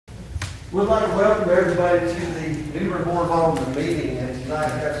We'd like to welcome everybody to the New Bern Board of Aldermen meeting, and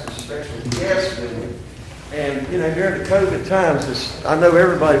tonight we have some special guests with me. And, you know, during the COVID times, I know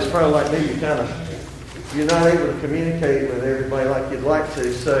everybody's probably like me, you're not able to communicate with everybody like you'd like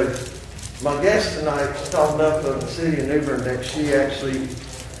to. So my guest tonight is called up of the city of New Bern that she actually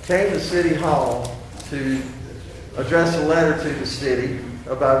came to City Hall to address a letter to the city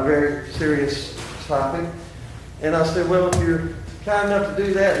about a very serious topic. And I said, well, if you're kind enough to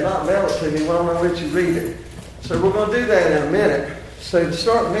do that and not mail it to me, well, I'll let you read it. So we're going to do that in a minute. So to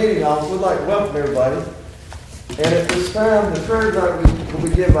start the meeting off, we'd like to welcome everybody. And at this time, the third night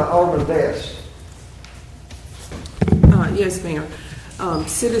we give by Alderman Best. Yes, ma'am.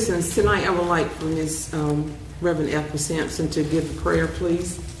 Citizens, tonight I would like for Ms. Reverend Ethel Sampson to give the prayer,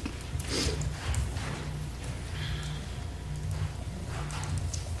 please.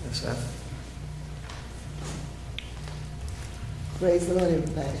 Yes, sir. Praise the Lord,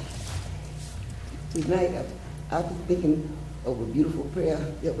 everybody. Tonight, I was thinking of a beautiful prayer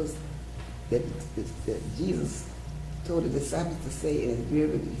that Jesus told the disciples to say, and it's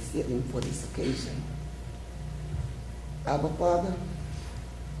very fitting for this occasion. Our Father,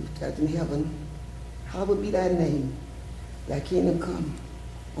 who art in heaven, hallowed be thy name. Thy kingdom come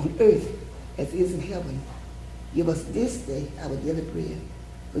on earth as it is in heaven. Give us this day our daily bread.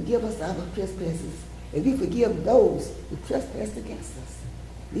 Forgive us our trespasses, and we forgive those who trespass against us.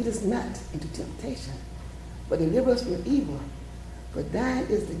 Lead us not into temptation, but deliver us from evil. For thine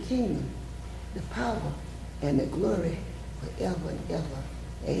is the kingdom, the power, and the glory forever and ever.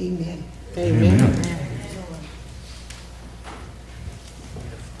 Amen. Amen. Amen.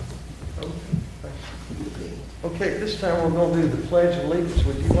 Okay, this time we're going to do the Pledge of Allegiance.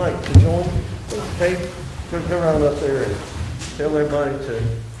 Would you like to join? Okay, go around up there and tell everybody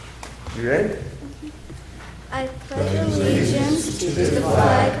to. You ready? I pledge allegiance to the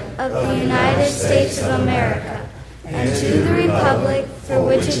flag of the United States of America and to the republic for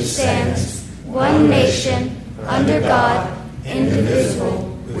which it stands, one nation, under God,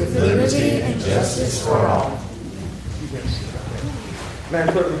 indivisible, with liberty and justice for all.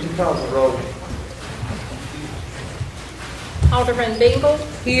 Madam Clerk, would you call the roll? Alderman Bingle.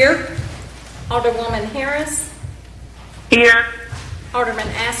 Here. Alderwoman Harris. Here. Alderman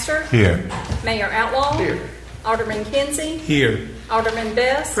Astor. Here. Mayor Outlaw. Here. Alderman Kinsey. Here. Alderman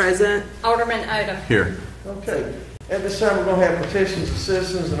Best. Present. Alderman Odom. Here. Okay. At this time, we're going to have petitions of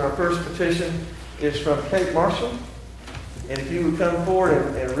citizens, and our first petition is from Kate Marshall. And if you would come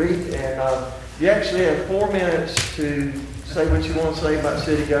forward and read, and you actually have 4 minutes to say what you want to say about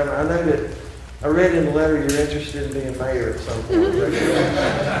city government. I know that I read in the letter you're interested in being mayor at some point.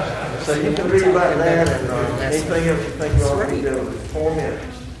 So you can read about that and anything else you think you ought to be doing. 4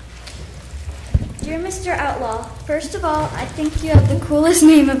 minutes. Dear Mr. Outlaw, first of all, I think you have the coolest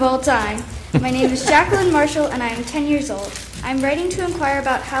name of all time. My name is Jacqueline Marshall, and I am 10 years old. I'm writing to inquire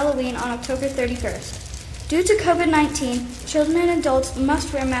about Halloween on October 31st. Due to COVID-19, children and adults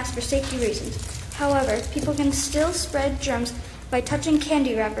must wear masks for safety reasons. However, people can still spread germs by touching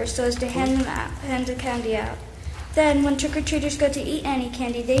candy wrappers so as to hand the candy out. Then, when trick-or-treaters go to eat any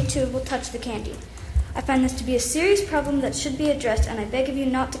candy, they too will touch the candy. I find this to be a serious problem that should be addressed, and I beg of you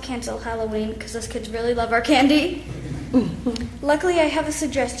not to cancel Halloween because us kids really love our candy. Luckily, I have a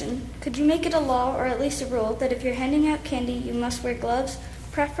suggestion. Could you make it a law, or at least a rule, that if you're handing out candy, you must wear gloves,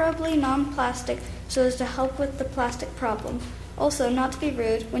 preferably non-plastic, so as to help with the plastic problem? Also, not to be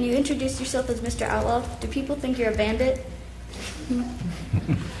rude, when you introduce yourself as Mr. Outlaw, do people think you're a bandit?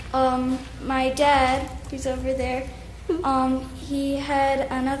 My dad, who's over there, he had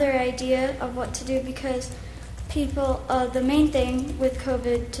another idea of what to do because people, the main thing with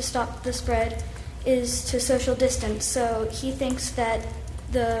COVID to stop the spread is to social distance. So he thinks that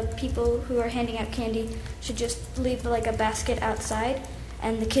the people who are handing out candy should just leave like a basket outside,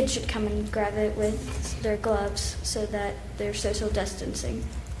 and the kids should come and grab it with their gloves so that they're social distancing.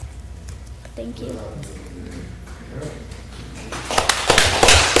 Thank you.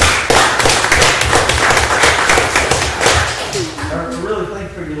 I really thank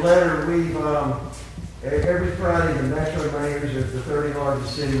for your letter. We've every Friday the metro mayors of the 30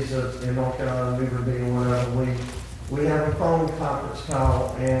 largest cities in North Carolina, New Bern being one of them, we have a phone conference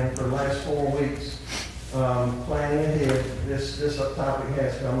call, and for the last 4 weeks, planning ahead, this topic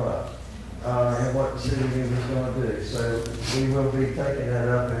has come up, and what the city is going to do. So we will be taking that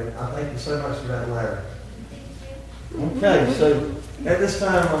up, and I thank you so much for that letter. Okay, so at this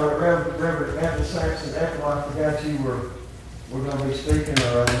time, Reverend Ethel Sampson, after I forgot you were going to be speaking,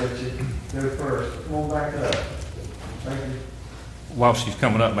 or I'll let you do it first. Come on back up. Thank you. while she's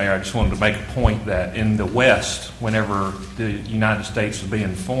coming up, Mayor, I just wanted to make a point that in the West, whenever the United States was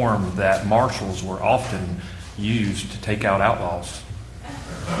being formed, that marshals were often used to take out outlaws.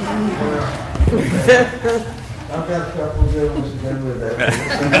 I've got a couple of good ones to go with that.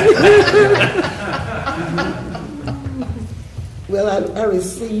 Well, I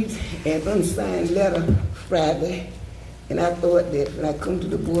received an unsigned letter Friday, and I thought that when I come to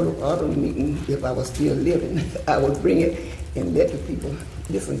the Board of Aldermen meeting, if I was still living, I would bring it and let the people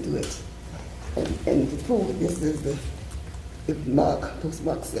listen to it. And to prove it, this is the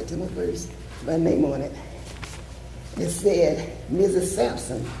postmark September 1st, my name on it. It said, Mrs.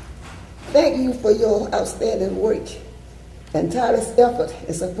 Sampson, thank you for your outstanding work and tireless effort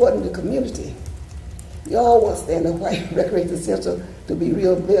in supporting the community. We all want Stanley White Recreation Center to be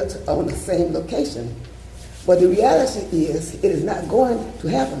rebuilt on the same location. But the reality is, it is not going to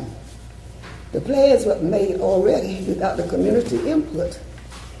happen. The plans were made already without the community input.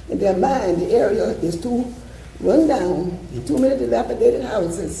 In their mind, the area is too run down, and too many dilapidated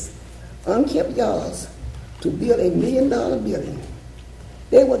houses, unkept yards, to build $1 million building.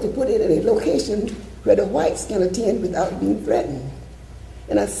 They want to put it in a location where the whites can attend without being threatened.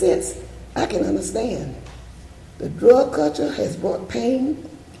 In a sense, I can understand. The drug culture has brought pain,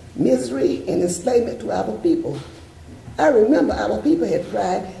 misery, and enslavement to our people. I remember our people had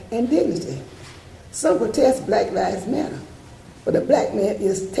pride and dignity. Some protest Black Lives Matter, but the black man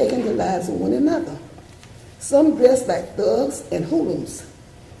is taking the lives of one another. Some dress like thugs and hoodlums.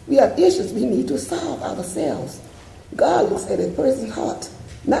 We have issues we need to solve ourselves. God looks at a person's heart,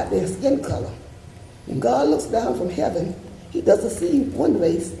 not their skin color. When God looks down from heaven, he doesn't see one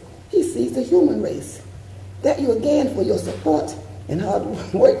race, he sees the human race. Thank you again for your support and hard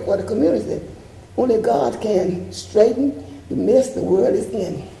work for the community. Only God can straighten the mess the world is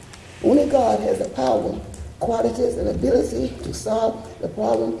in. Only God has the power, qualities, and ability to solve the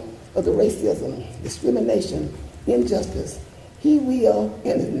problem of the racism, discrimination, injustice. He will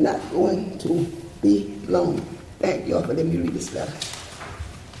and is not going to be long. Thank you all for letting me read this letter.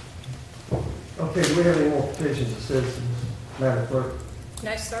 Okay, do we have any more petitions of citizens, Madam Clerk?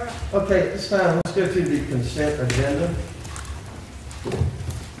 No, sir. Okay, at this time, let's go to the consent agenda.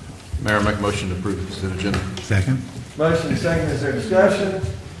 Mayor, I make a motion to approve the consent agenda. Second. Motion second, is there discussion?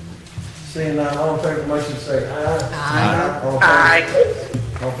 Seeing none, all in favor of the motion say aye. Aye. All opposed?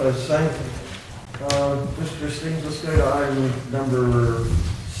 All opposed, same. Mr. Stevens, let's go to item number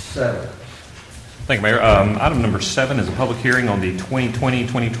 7. Thank you, Mayor. Item number 7 is a public hearing on the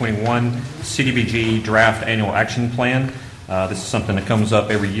 2020-2021 CDBG Draft Annual Action Plan. This is something that comes up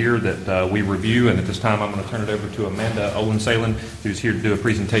every year that we review, and at this time I'm going to turn it over to Amanda Owen-Salen, who's here to do a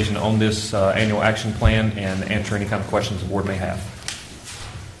presentation on this annual action plan and answer any kind of questions the board may have.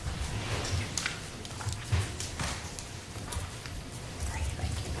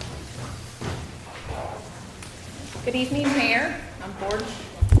 Good evening, Mayor. I'm board.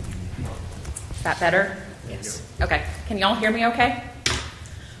 Is that better? Yes. Okay. Can y'all hear me okay?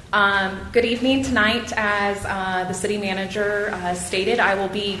 Good evening. Tonight, as the city manager stated, I will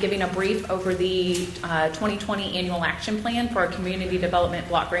be giving a brief over the 2020 annual action plan for our community development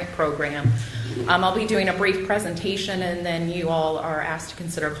block grant program. I'll be doing a brief presentation, and then you all are asked to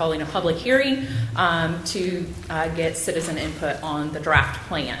consider calling a public hearing to get citizen input on the draft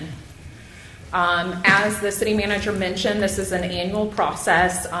plan. As the city manager mentioned, this is an annual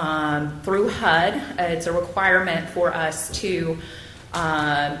process through HUD. It's a requirement for us to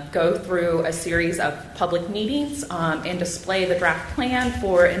go through a series of public meetings and display the draft plan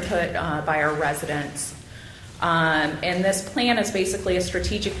for input by our residents. And this plan is basically a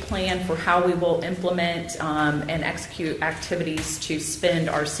strategic plan for how we will implement and execute activities to spend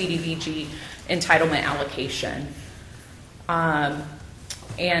our CDBG entitlement allocation. And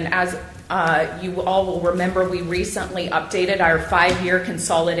as you all will remember, we recently updated our 5-year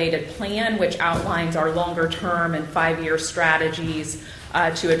consolidated plan, which outlines our longer term and 5-year strategies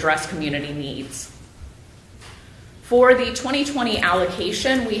to address community needs. For the 2020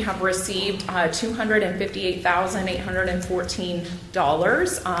 allocation, we have received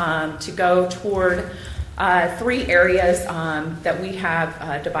 $258,814 to go toward 3 areas that we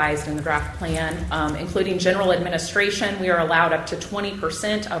have devised in the draft plan, including general administration. We are allowed up to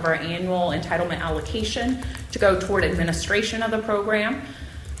 20% of our annual entitlement allocation to go toward administration of the program.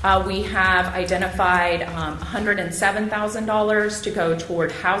 We have identified $107,000 to go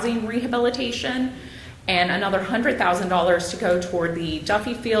toward housing rehabilitation, and another $100,000 to go toward the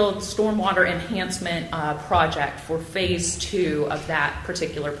Duffy Field Stormwater Enhancement project for phase 2 of that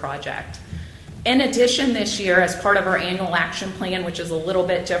particular project. In addition, this year, as part of our annual action plan, which is a little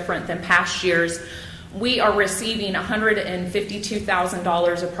bit different than past years, we are receiving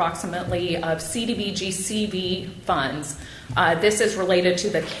 $152,000 approximately of CDBG CV funds. This is related to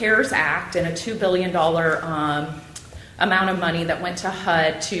the CARES Act and a $2 billion amount of money that went to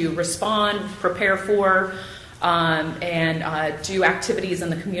HUD to respond, prepare for, and do activities in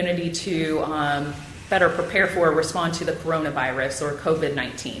the community to better prepare for or respond to the coronavirus or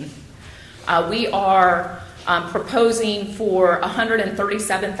COVID-19. We are proposing for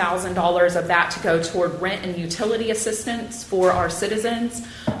 $137,000 of that to go toward rent and utility assistance for our citizens,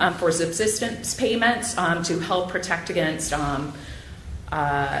 for subsistence payments to help protect against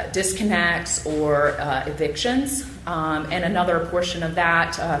disconnects or evictions. And another portion of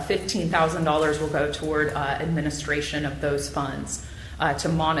that, $15,000, will go toward administration of those funds to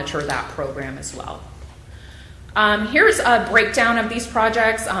monitor that program as well. Here's a breakdown of these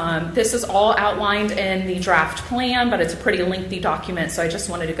projects. This is all outlined in the draft plan, but it's a pretty lengthy document, so I just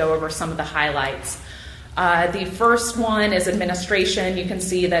wanted to go over some of the highlights. The first one is administration. You can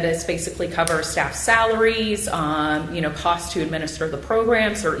see that it basically covers staff salaries, cost to administer the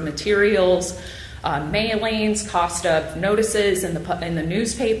program, certain materials, mailings, cost of notices in the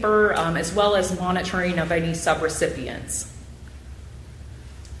newspaper, as well as monitoring of any subrecipients.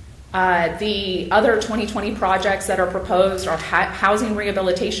 The other 2020 projects that are proposed are housing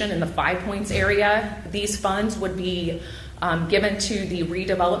rehabilitation in the 5 Points area. These funds would be given to the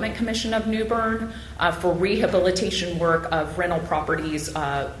Redevelopment Commission of New Bern for rehabilitation work of rental properties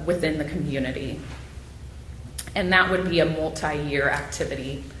within the community. And that would be a multi-year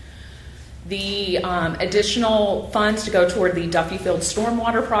activity. The additional funds to go toward the Duffy Field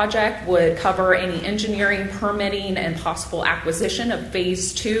Stormwater Project would cover any engineering, permitting, and possible acquisition of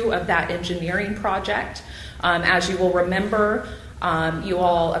Phase 2 of that engineering project. As you will remember, you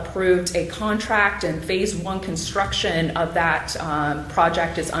all approved a contract, and Phase 1 construction of that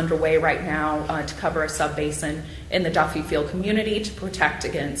project is underway right now to cover a subbasin in the Duffy Field community to protect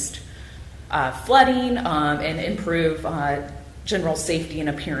against flooding and improve general safety and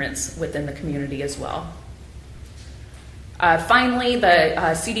appearance within the community as well. Finally, the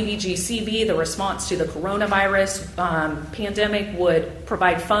CDBG CV, the response to the coronavirus pandemic, would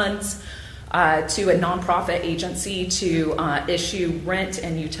provide funds to a nonprofit agency to issue rent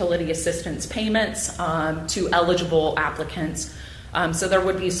and utility assistance payments to eligible applicants. So there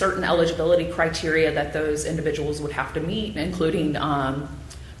would be certain eligibility criteria that those individuals would have to meet, including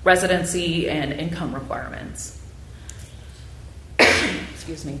residency and income requirements.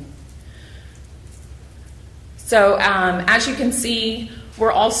 Excuse me. So as you can see,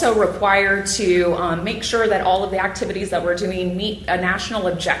 we're also required to make sure that all of the activities that we're doing meet a national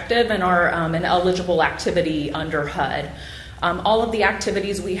objective and are an eligible activity under HUD. All of the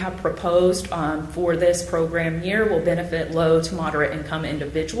activities we have proposed for this program year will benefit low to moderate income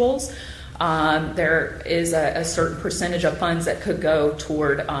individuals. There is a certain percentage of funds that could go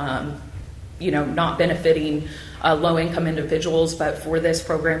toward not benefiting low-income individuals, but for this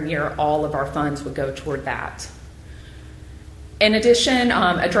program year, all of our funds would go toward that. In addition,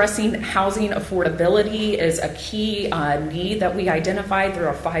 addressing housing affordability is a key need that we identified through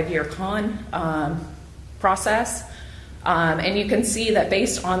our 5-year process. And you can see that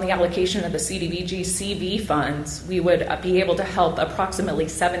based on the allocation of the CDBG CV funds, we would be able to help approximately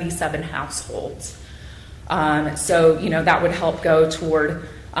 77 households. So that would help go toward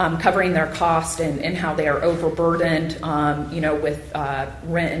covering their cost and how they are overburdened, with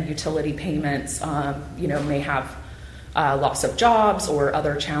rent and utility payments, may have loss of jobs or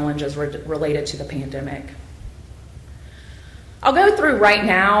other challenges related to the pandemic. I'll go through right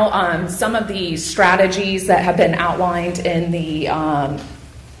now some of the strategies that have been outlined in the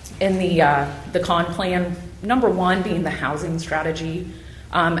con plan. Number one being the housing strategy.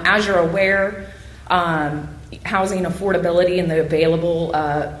 As you're aware, housing affordability and the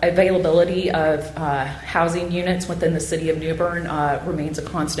availability of housing units within the city of New Bern remains a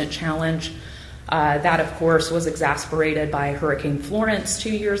constant challenge. That, of course, was exacerbated by Hurricane Florence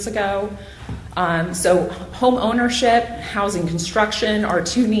 2 years ago. So home ownership, housing construction are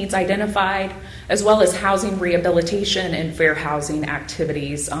two needs identified, as well as housing rehabilitation and fair housing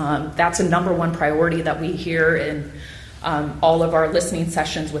activities. That's a number one priority that we hear in all of our listening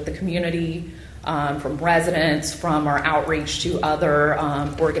sessions with the community, from residents, from our outreach to other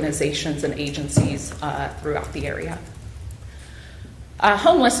organizations and agencies throughout the area.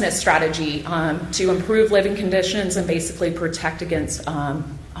 Homelessness strategy to improve living conditions and basically protect against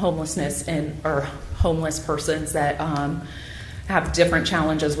homelessness or homeless persons that have different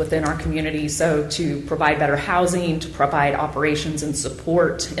challenges within our community. So to provide better housing, to provide operations and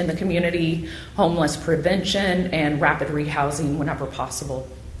support in the community, homeless prevention, and rapid rehousing whenever possible.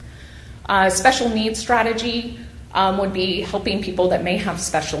 Special needs strategy would be helping people that may have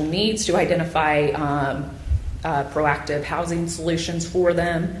special needs to identify proactive housing solutions for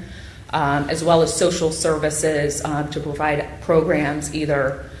them, as well as social services to provide programs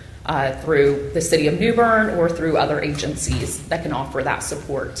either through the City of New Bern or through other agencies that can offer that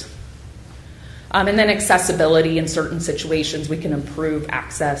support. And then accessibility. In certain situations, we can improve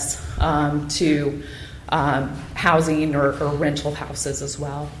access to housing or rental houses as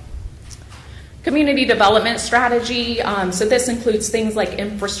well. Community development strategy. So this includes things like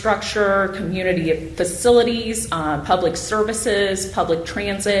infrastructure, community facilities, public services, public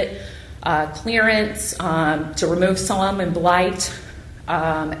transit, clearance to remove slum and blight,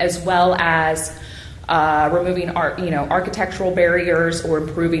 as well as removing architectural barriers or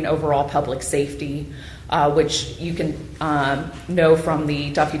improving overall public safety, which you can know from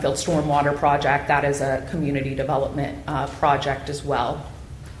the Duffyfield Stormwater Project. That is a community development project as well.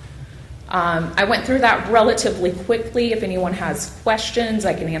 I went through that relatively quickly. If anyone has questions,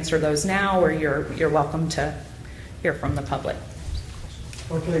 I can answer those now, or you're welcome to hear from the public.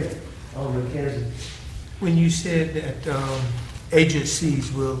 Okay, Alderman Kinsey. When you said that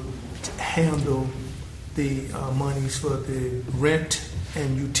agencies will handle the monies for the rent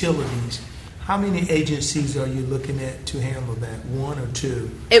and utilities, how many agencies are you looking at to handle that? One or two?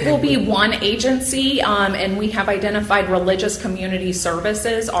 It will be one agency, and we have identified Religious Community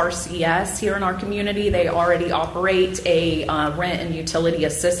Services, RCS, here in our community. They already operate a rent and utility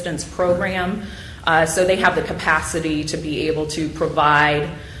assistance program, so they have the capacity to be able to provide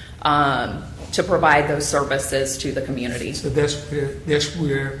those services to the community. So that's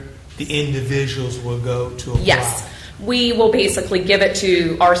where the individuals will go to apply. Yes. We will basically give it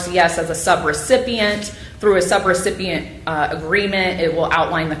to RCS as a subrecipient. Through a subrecipient agreement, it will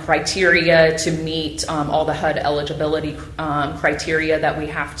outline the criteria to meet all the HUD eligibility criteria that we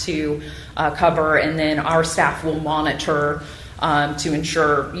have to cover, and then our staff will monitor to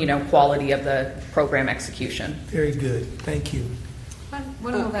ensure quality of the program execution. Very good. Thank you.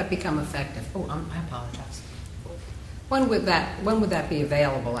 When will that become effective? Oh, I apologize. When would that be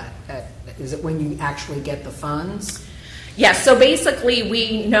available at? Is it when you actually get the funds? Yes, so basically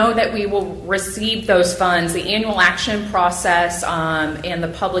we know that we will receive those funds, the annual action process and the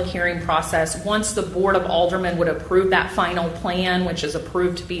public hearing process. Once the Board of Aldermen would approve that final plan, which is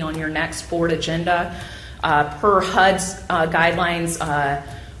approved to be on your next board agenda, per HUD's guidelines,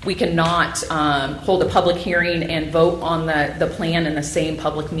 we cannot hold a public hearing and vote on the plan in the same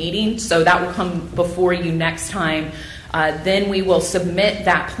public meeting. So that will come before you next time. Then we will submit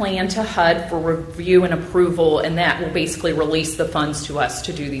that plan to HUD for review and approval, and that will basically release the funds to us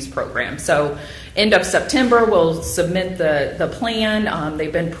to do these programs. So end of September, we'll submit the plan.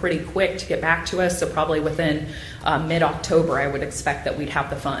 They've been pretty quick to get back to us, so probably within mid-October, I would expect that we'd have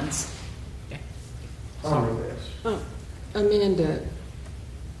the funds. Amanda,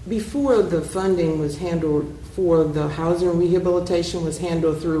 before the funding was handled for the housing rehabilitation was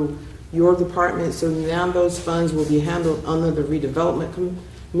handled through your department, so now those funds will be handled under the redevelopment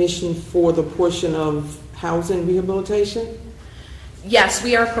commission for the portion of housing rehabilitation? Yes,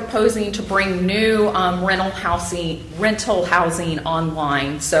 we are proposing to bring new rental housing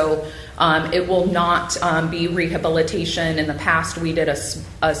online. So it will not be rehabilitation. In the past, we did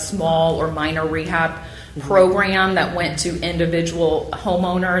a small or minor rehab program that went to individual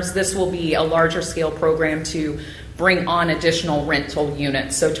homeowners. This will be a larger scale program to bring on additional rental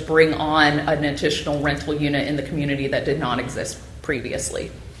units. So to bring on an additional rental unit in the community that did not exist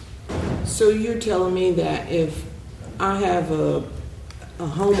previously. So you're telling me that if I have a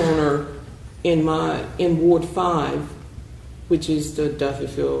homeowner in Ward 5, which is the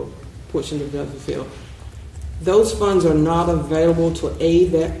Duffyfield portion of Duffyfield, those funds are not available to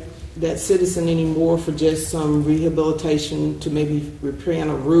aid that citizen anymore for just some rehabilitation to maybe repairing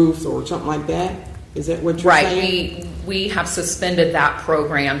a roof or something like that? Is that what you're saying? Right. We have suspended that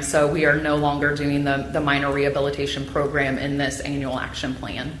program, so we are no longer doing the minor rehabilitation program in this annual action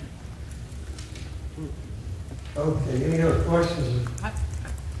plan. Okay, any other questions?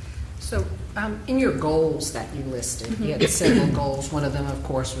 So in your goals that you listed, you had several goals. One of them, of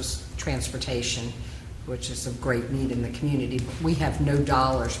course, was transportation, which is of great need in the community. But we have no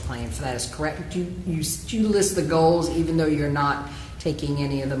dollars planned for that. Is correct? Do you list the goals even though you're not taking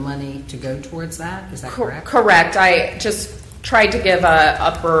any of the money to go towards that? Is that correct? Correct. I just tried to give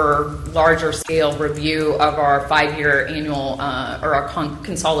a larger scale review of our 5-year annual or our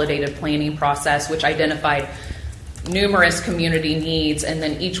consolidated planning process, which identified numerous community needs, and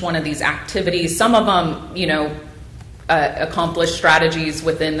then each one of these activities, some of them, accomplish strategies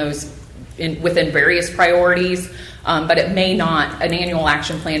within those within various priorities. But it may not, an annual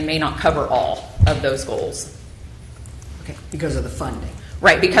action plan may not cover all of those goals. Okay, because of the funding.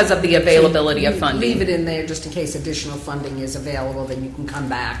 Right, because of the availability of funding. Leave it in there just in case additional funding is available, then you can come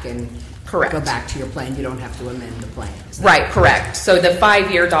back and Correct. go back to your plan. You don't have to amend the plan. Right, correct. So the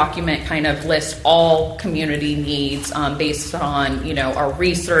 5-year document kind of lists all community needs based on, our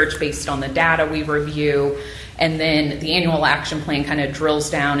research, based on the data we review, and then the annual action plan kind of drills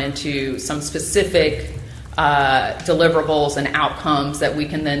down into some specific deliverables and outcomes that we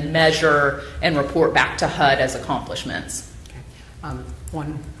can then measure and report back to HUD as accomplishments. Okay.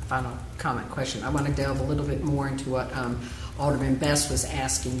 One final comment question. I want to delve a little bit more into what Alderman Best was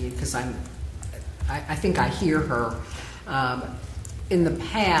asking you, because I think I hear her. In the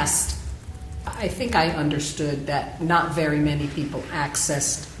past, I think I understood that not very many people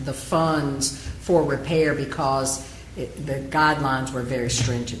accessed the funds for repair because the guidelines were very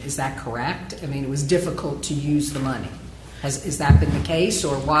stringent. Is that correct? I mean, it was difficult to use the money. Has that been the case,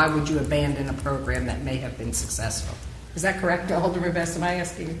 or why would you abandon a program that may have been successful? Is that correct, Alderman Best? Am I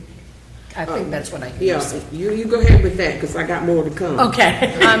asking? I think that's what I hear. Yeah, you go ahead with that because I got more to come.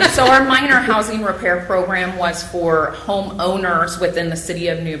 Okay. So our minor housing repair program was for homeowners within the city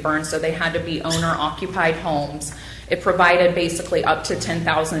of New Bern, so they had to be owner-occupied homes. It provided basically up to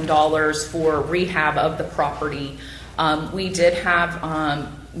 $10,000 for rehab of the property. We did have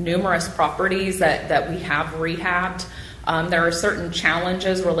numerous properties that we have rehabbed. There are certain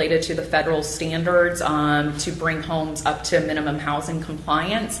challenges related to the federal standards to bring homes up to minimum housing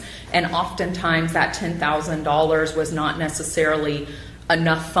compliance, and oftentimes that $10,000 was not necessarily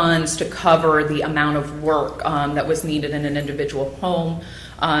enough funds to cover the amount of work that was needed in an individual home.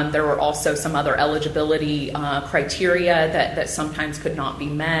 There were also some other eligibility criteria that sometimes could not be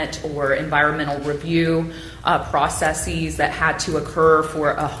met, or environmental review processes that had to occur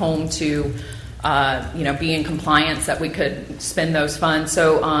for a home to be in compliance that we could spend those funds.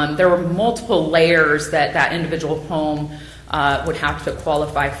 So there were multiple layers that individual home would have to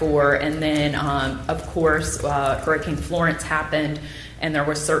qualify for. And then, of course, Hurricane Florence happened, and there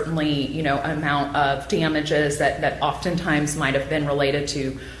was certainly, amount of damages that oftentimes might have been related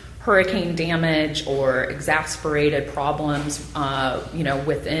to hurricane damage or exacerbated problems,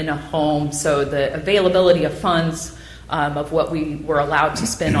 within a home. So the availability of funds of what we were allowed to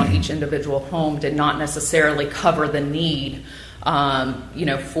spend on each individual home did not necessarily cover the need,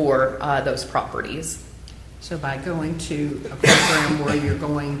 for those properties. So by going to a program where you're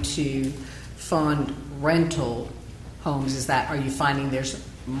going to fund rental homes, are you finding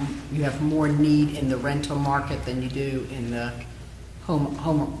you have more need in the rental market than you do in the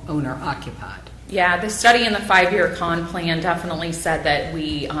homeowner occupied? Yeah, the study in the 5-year con plan definitely said that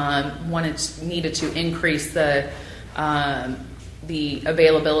we needed to increase the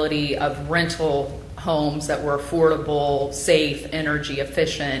availability of rental homes that were affordable, safe, energy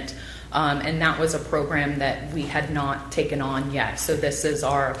efficient, and that was a program that we had not taken on yet. So this is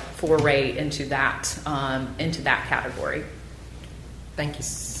our foray into that category. Thank you.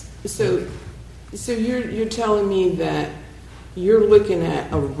 So you're telling me that you're looking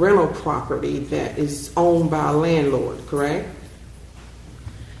at a rental property that is owned by a landlord, correct?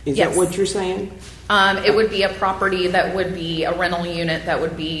 Is Yes. that what you're saying? It would be a property that would be a rental unit that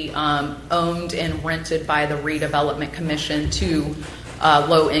would be owned and rented by the Redevelopment Commission to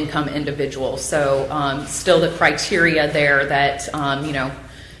low-income individuals. So still the criteria there that,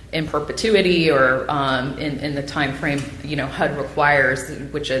 in perpetuity or in the time frame, HUD requires,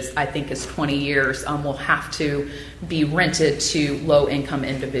 which I think is 20 years, will have to be rented to low-income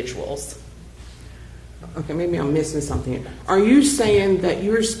individuals. Okay, maybe I'm missing something. Are you saying that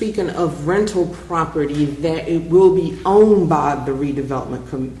you're speaking of rental property that it will be owned by the Redevelopment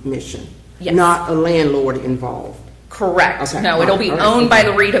Commission? Yes. Not a landlord involved? Correct. Okay. No, it'll be All right. owned by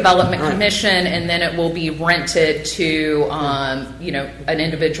the Redevelopment All right. Commission, and then it will be rented to, an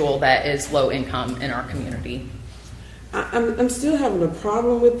individual that is low income in our community. I'm still having a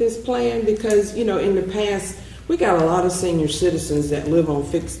problem with this plan because, in the past, we got a lot of senior citizens that live on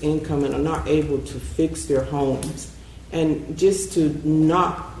fixed income and are not able to fix their homes. And just to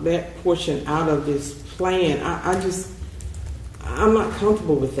knock that portion out of this plan, I'm not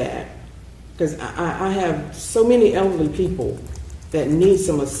comfortable with that. Because I have so many elderly people that need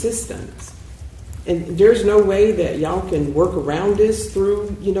some assistance. And there's no way that y'all can work around this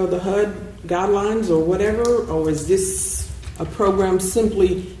through, the HUD guidelines or whatever? Or is this a program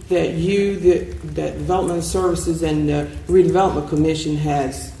simply that that Development Services and the Redevelopment Commission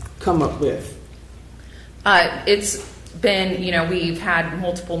has come up with? It's been, we've had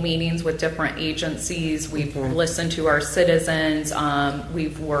multiple meetings with different agencies. We've listened to our citizens.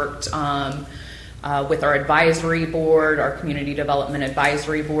 We've worked with our advisory board, our community development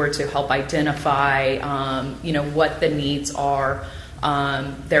advisory board, to help identify, what the needs are.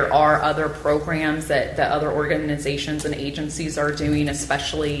 There are other programs that other organizations and agencies are doing,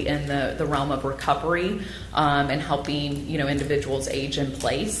 especially in the realm of recovery and helping individuals age in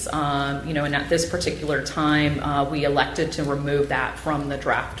place. And at this particular time, we elected to remove that from the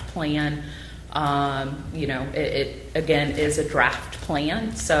draft plan. It again is a draft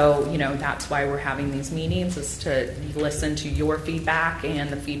plan, so that's why we're having these meetings, is to listen to your feedback and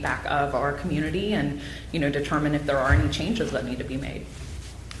the feedback of our community, and determine if there are any changes that need to be made.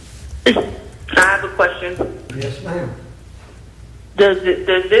 I have a question. Yes, ma'am. Does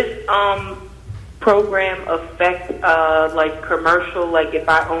this program affect like commercial? Like if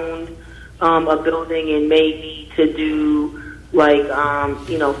I owned a building and maybe to do like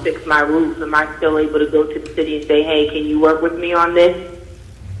fix my roof, am I still able to go to the city and say, hey, can you work with me on this?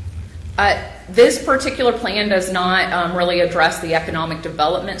 This particular plan does not really address the economic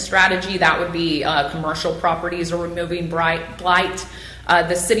development strategy. That would be commercial properties or removing blight.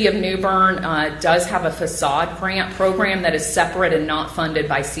 The city of New Bern does have a facade grant program that is separate and not funded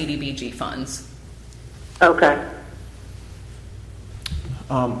by CDBG funds. Okay.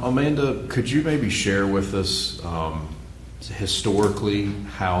 Amanda, could you maybe share with us historically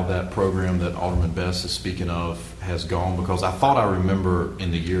how that program that Alderman Best is speaking of has gone? Because I thought I remember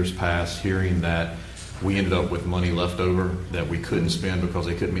in the years past hearing that we ended up with money left over that we couldn't spend because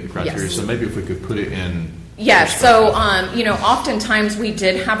they couldn't meet the criteria. Yes. So maybe if we could put it in. Yes. So, oftentimes we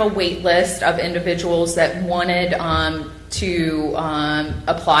did have a wait list of individuals that wanted to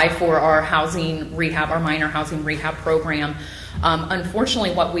apply for our housing rehab, our minor housing rehab program.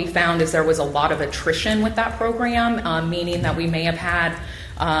 Unfortunately, what we found is there was a lot of attrition with that program, meaning that we may have had,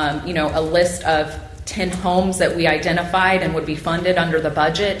 a list of 10 homes that we identified and would be funded under the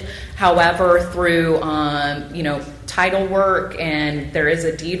budget. However, through, title work, and there is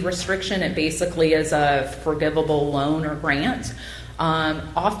a deed restriction, it basically is a forgivable loan or grant.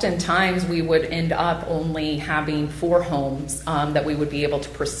 Oftentimes we would end up only having 4 homes that we would be able to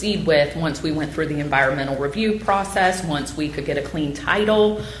proceed with once we went through the environmental review process, once we could get a clean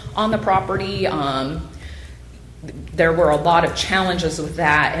title on the property. There were a lot of challenges with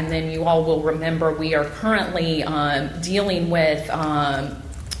that, and then you all will remember we are currently dealing with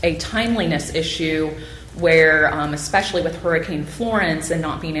a timeliness issue where, especially with Hurricane Florence and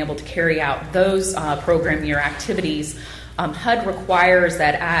not being able to carry out those program year activities, HUD requires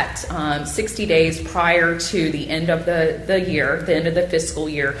that at 60 days prior to the end of the year, the end of the fiscal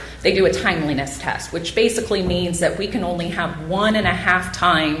year, they do a timeliness test, which basically means that we can only have 1.5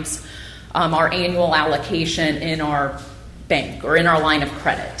 times our annual allocation in our bank or in our line of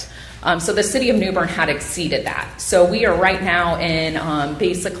credit. So the city of New Bern had exceeded that. So we are right now in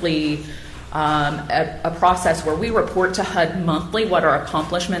basically a process where we report to HUD monthly what our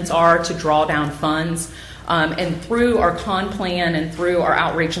accomplishments are to draw down funds. And through our con plan and through our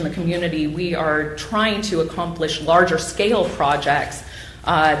outreach in the community, we are trying to accomplish larger scale projects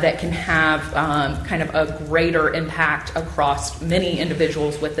that can have kind of a greater impact across many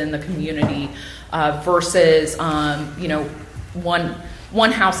individuals within the community versus,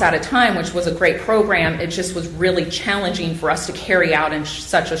 one house at a time, which was a great program. It just was really challenging for us to carry out in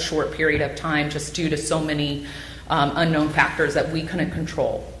such a short period of time, just due to so many unknown factors that we couldn't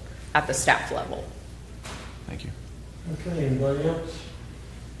control at the staff level. Thank you. Okay, anybody else?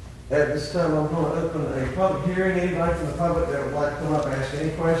 At this time, I'm going to open a public hearing. Anybody from the public that would like to come up and ask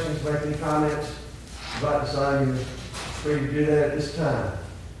any questions, make any comments about this item, you're free to do that at this time.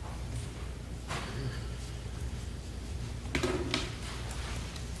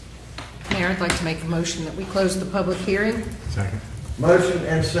 Mayor, I'd like to make a motion that we close the public hearing. Second. Motion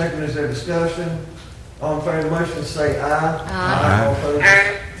and second. Is there discussion? All in favor of the motion say aye.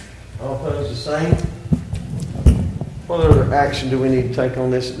 Aye. All opposed the same. What other action do we need to take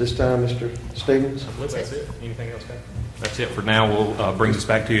on this at this time, Mr. Stevens? That's it. Anything else, Kate? That's it for now. We'll bring this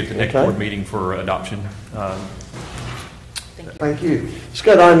back to you at the next board meeting for adoption. Thank you. Let's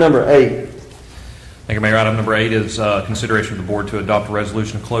go to item number 8. Thank you, Mayor. Item number 8 is consideration of the board to adopt a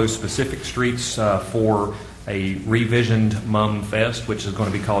resolution to close specific streets for a revisioned MumFest, which is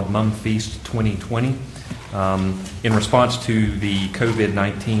going to be called MumFeast 2020. In response to the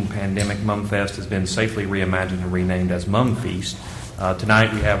COVID-19 pandemic, MumFest has been safely reimagined and renamed as MumFeast.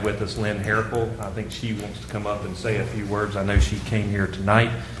 Tonight we have with us Lynn Herrickle. I think she wants to come up and say a few words. I know she came here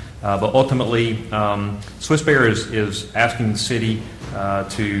tonight. But ultimately, Swiss Bear is asking the city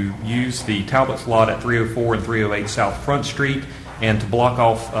to use the Talbot's lot at 304 and 308 South Front Street and to block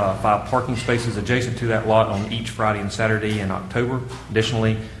off 5 parking spaces adjacent to that lot on each Friday and Saturday in October.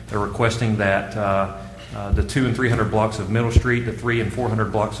 Additionally, they're requesting that the 200 and 300 blocks of Middle Street, the 300 and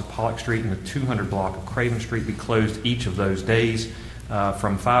 400 blocks of Pollock Street, and the 200 block of Craven Street be closed each of those days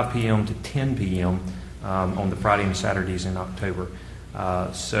from 5 p.m. to 10 p.m. On the Friday and Saturdays in October.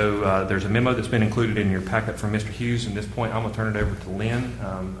 So there's a memo that's been included in your packet from Mr. Hughes. At this point, I'm going to turn it over to Lynn.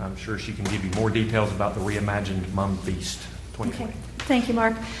 I'm sure she can give you more details about the reimagined MumFeast 2020. Okay. Thank you,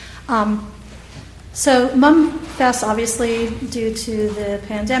 Mark. So MumFest, obviously, due to the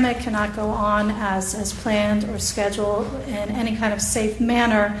pandemic, cannot go on as planned or scheduled in any kind of safe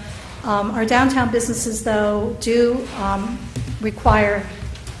manner. Our downtown businesses, though, do require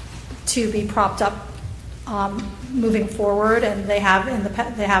to be propped up moving forward, and they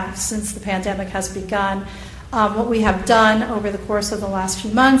have since the pandemic has begun. What we have done over the course of the last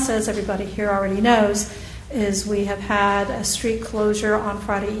few months, as everybody here already knows, is we have had a street closure on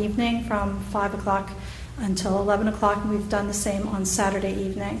Friday evening from 5 o'clock until 11 o'clock, and we've done the same on Saturday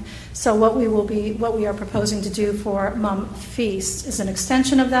evening. So what we are proposing to do for MumFeast is an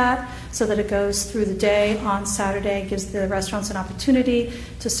extension of that, so that it goes through the day on Saturday, gives the restaurants an opportunity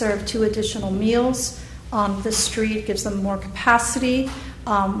to serve 2 additional meals on the street, gives them more capacity,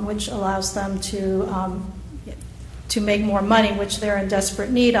 which allows them to make more money, which they're in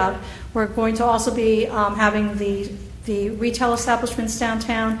desperate need of. We're going to also be having the retail establishments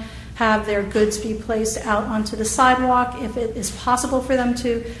downtown have their goods be placed out onto the sidewalk. If it is possible for them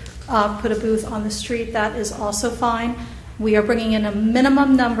to put a booth on the street, that is also fine. We are bringing in a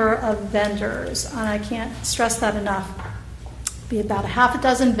minimum number of vendors, and I can't stress that enough. Be about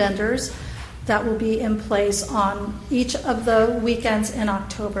 6 vendors that will be in place on each of the weekends in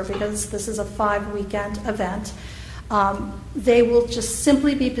October, because this is a 5-weekend event. They will just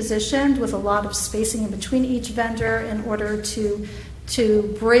simply be positioned with a lot of spacing in between each vendor in order to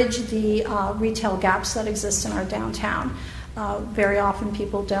bridge the retail gaps that exist in our downtown. Very often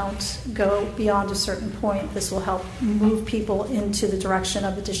people don't go beyond a certain point. This will help move people into the direction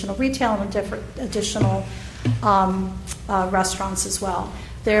of additional retail and additional restaurants as well.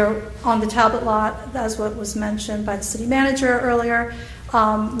 They're on the Talbot lot, as what was mentioned by the city manager earlier.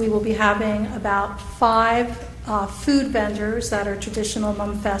 We will be having about 5 food vendors that are traditional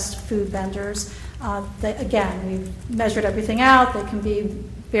MumFest food vendors. Again, we've measured everything out. They can be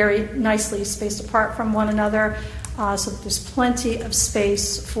very nicely spaced apart from one another, so that there's plenty of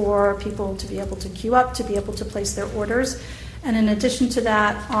space for people to be able to queue up, to be able to place their orders. And in addition to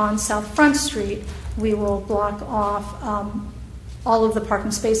that, on South Front Street, we will block off all of the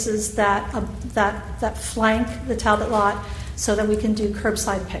parking spaces that flank the Talbot lot, so that we can do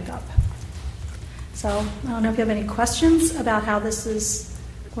curbside pickup. So I don't know if you have any questions about how this is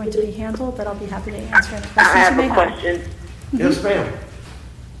going to be handled, but I'll be happy to answer any questions I have you may a question. Yes, ma'am.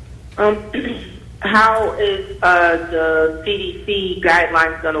 How is the CDC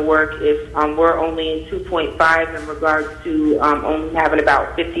guidelines going to work if we're only in 2.5 in regards to only having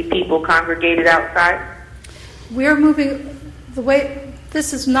about 50 people congregated outside? We're moving the way.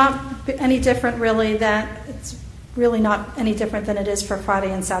 This is not any different, really. It's really not any different than it is for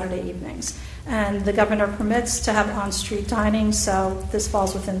Friday and Saturday evenings. And the governor permits to have on-street dining, so this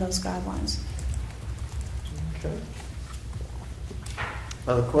falls within those guidelines. Okay.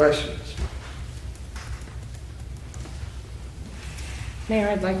 Other questions? Mayor,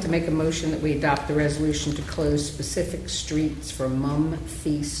 I'd like to make a motion that we adopt the resolution to close specific streets for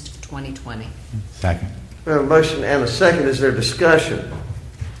MumFeast 2020. Second. We have a motion and a second. Is there discussion?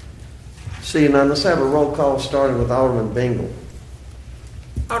 Seeing none, let's have a roll call starting with Alderman Bingle.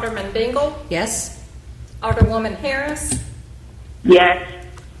 Alderman Bingle? Yes? Alderwoman Harris? Yes.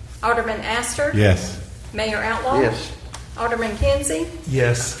 Alderman Astor? Yes. Mayor Outlaw? Yes. Alderman Kinsey?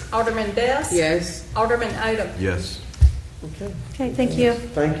 Yes. Alderman Best? Yes. Alderman Odom? Yes. Okay. Okay, thank you.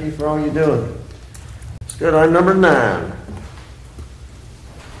 Thank you for all you're doing. Let's go to item number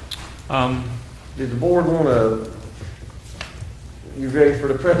 9. Did the board want to, you ready for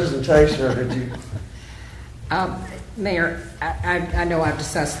the presentation, or did you? Mayor, I know I've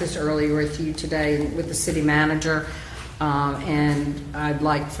discussed this earlier with you today with the city manager, and I'd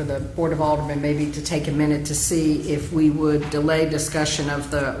like for the Board of Aldermen maybe to take a minute to see if we would delay discussion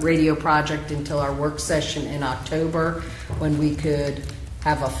of the radio project until our work session in October, when we could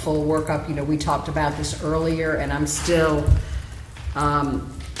have a full workup. You know, we talked about this earlier, and I'm still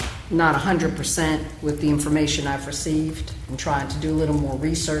not 100% with the information I've received. I'm trying to do a little more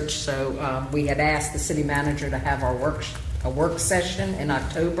research, so we had asked the city manager to have a work session in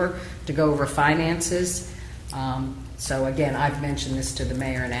October to go over finances. So again, I've mentioned this to the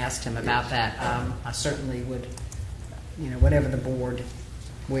mayor and asked him about that. I certainly would whatever the board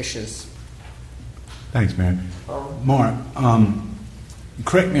wishes. Thanks, Mayor. Mark,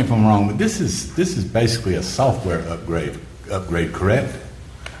 correct me if I'm wrong, but this is basically a software upgrade, correct?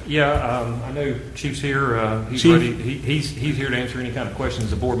 Yeah, I know Chief's here. He's Chief? ready. He's here to answer any kind of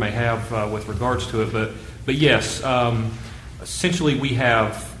questions the board may have with regards to it. But yes, essentially we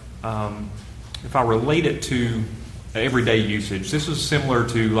have, if I relate it to everyday usage, this is similar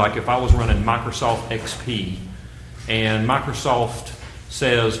to like if I was running Microsoft XP and Microsoft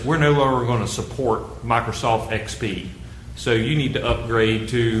says we're no longer going to support Microsoft XP, so you need to upgrade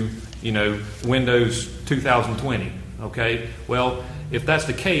to Windows 2020. Okay, well, if that's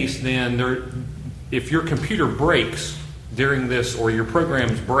the case, then if your computer breaks during this, or your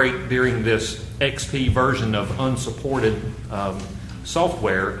programs break during this XP version of unsupported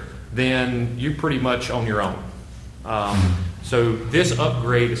software, then you're pretty much on your own. So this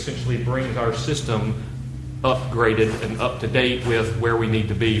upgrade essentially brings our system upgraded and up to date with where we need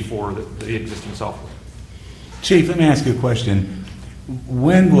to be for the existing software. Chief, let me ask you a question.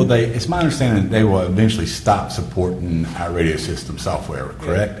 When will they, it's my understanding that they will eventually stop supporting our radio system software,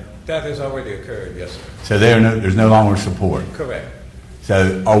 correct? Yeah, that has already occurred, yes, sir. So there's no longer support? Correct.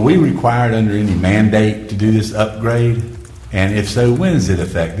 So are we required under any mandate to do this upgrade? And if so, when is it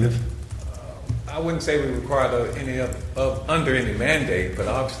effective? I wouldn't say we require under any mandate, but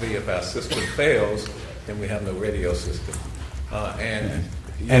obviously if our system fails, then we have no radio system.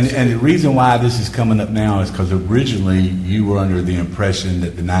 And the reason why this is coming up now is because originally you were under the impression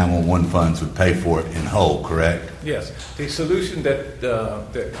that the 911 funds would pay for it in whole, correct? Yes. The solution that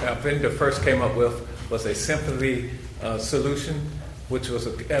our vendor first came up with was a Symphony solution, which was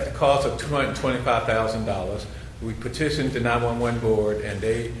at the cost of $225,000. We petitioned the 911 board, and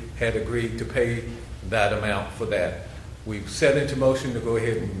they had agreed to pay that amount for that. We've set into motion to go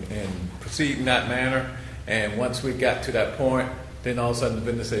ahead and proceed in that manner, and once we got to that point, then all of a sudden the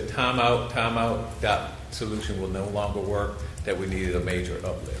vendor said, time out, that solution will no longer work, that we needed a major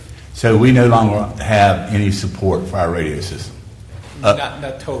uplift. So we no longer have any support for our radio system?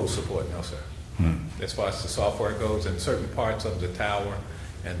 Not total support, no, sir. As far as the software goes, and certain parts of the tower,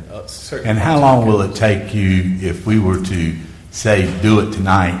 and certain. And how long will it take you, if we were to say do it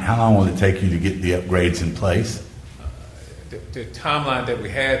tonight, how long will it take you to get the upgrades in place? The timeline that we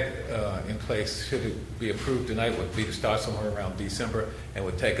had in place, should it be approved tonight, would be to start somewhere around December and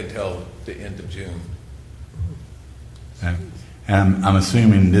would take until the end of June. And I'm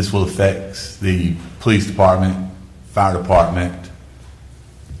assuming this will affect the police department, fire department,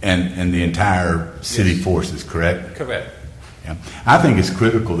 and the entire city forces, correct? Correct. Yeah. I think it's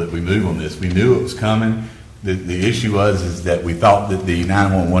critical that we move on this. We knew it was coming. The issue is that we thought that the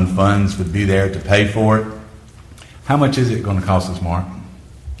 911 funds would be there to pay for it. How much is it going to cost us, Mark?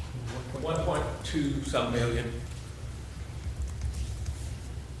 1.2 some million.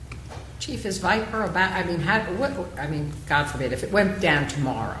 Chief, is Viper about? I mean, God forbid, if it went down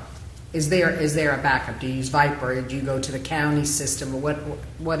tomorrow, is there a backup? Do you use Viper? Or do you go to the county system? Or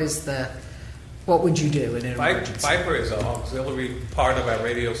what would you do in an emergency? Viper is an auxiliary part of our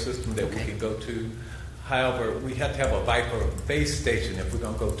radio system that we can go to. However, we have to have a Viper base station if we're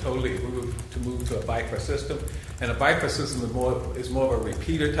going to go totally to move to a Viper system. And a Viper system is more of a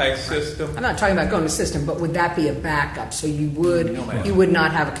repeater type system. I'm not talking about going to system, but would that be a backup? So you would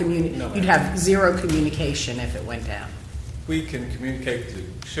not have you'd have zero communication if it went down. We can communicate to the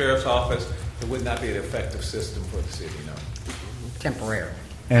sheriff's office. It would not be an effective system for the city, no. Temporarily.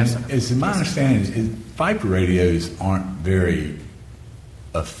 And it's my understanding, Viper radios aren't very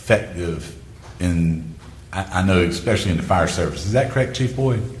effective I know, especially in the fire service. Is that correct, Chief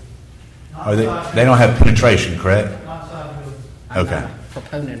Boyd? Are they don't have penetration, correct? I'm not a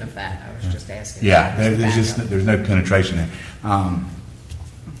proponent of that. I was just asking. Yeah, there's no penetration there. I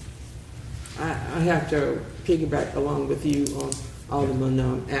have to piggyback along with you on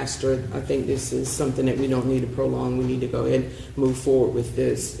Alderman Astor. I think this is something that we don't need to prolong. We need to go ahead and move forward with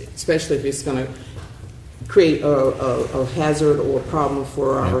this, especially if it's going to create a hazard or a problem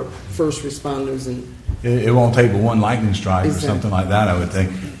for our first responders. And it won't take but one lightning strike or something like that, I would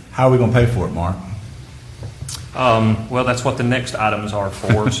think. How are we going to pay for it, Mark? Well, that's what the next items are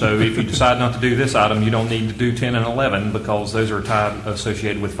for. So if you decide not to do this item, you don't need to do 10 and 11 because those are tied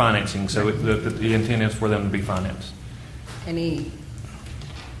associated with financing. So the intent is for them to be financed. Of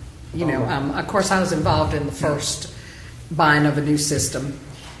course, I was involved in the first buying of a new system.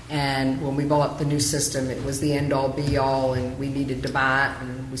 And when we bought the new system, it was the end-all, be-all, and we needed to buy it,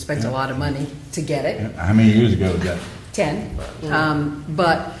 and we spent a lot of money to get it. How many years ago was that? 10.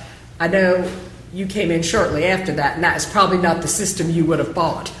 But I know you came in shortly after that, and that is probably not the system you would have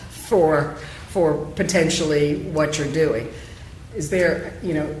bought for for potentially what you're doing. Is there,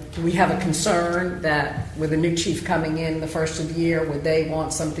 do we have a concern that with a new chief coming in the first of the year, would they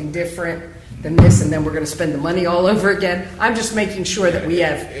want something different than this, and then we're going to spend the money all over again? I'm just making sure that we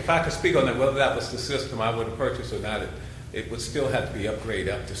have... If I could speak on that, whether that was the system I would have purchased or not, it would still have to be upgraded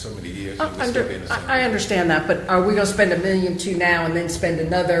after so many years. I understand that, but are we going to spend $1.2 million now and then spend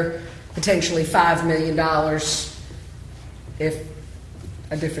another potentially $5 million if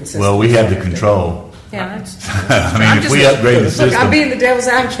a different system? Well, we have the control. Yeah, that's. I mean, if we upgrade the system. Look, I'm being the devil's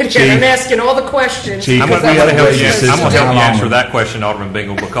advocate here. I'm asking all the questions. Chief, I'm going to help you how answer long- that question, Alderman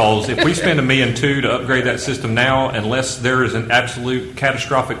Bingle, because if we spend $1.2 million to upgrade that system now, unless there is an absolute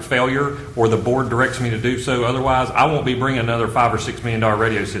catastrophic failure or the board directs me to do so, otherwise, I won't be bringing another $5 or $6 million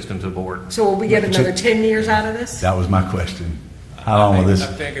radio system to the board. So will we get another 10 years out of this? That was my question. How long will this?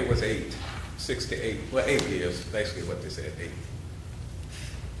 I think it was 6 to 8. Well, 8 years, basically what they said, 8.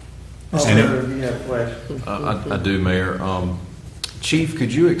 I do, Mayor. Chief,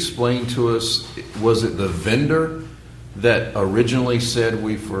 could you explain to us, was it the vendor that originally said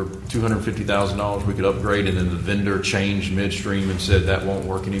for $250,000 we could upgrade, and then the vendor changed midstream and said that won't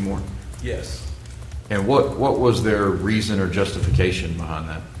work anymore? Yes. And what was their reason or justification behind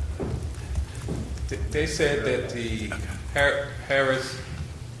that? They said that the Harris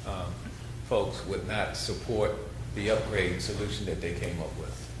folks would not support the upgrade solution that they came up with.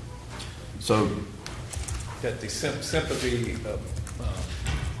 So that the sympathy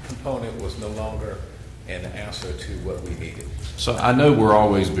component was no longer an answer to what we needed. So I know we're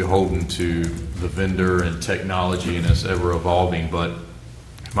always beholden to the vendor and technology, and it's ever evolving, but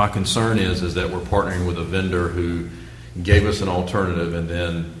my concern is that we're partnering with a vendor who gave us an alternative and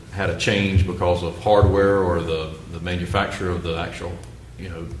then had a change because of hardware or the manufacturer of the actual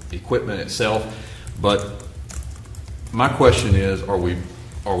equipment itself. But my question is, are we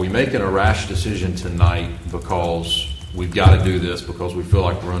making a rash decision tonight because we've got to do this because we feel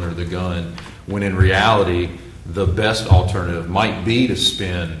like we're under the gun, when in reality the best alternative might be to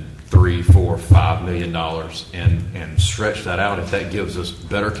spend $3, $4, $5 million and stretch that out if that gives us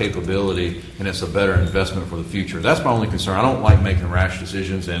better capability and it's a better investment for the future? That's my only concern. I don't like making rash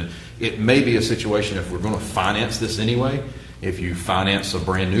decisions, and it may be a situation if we're going to finance this anyway. If you finance a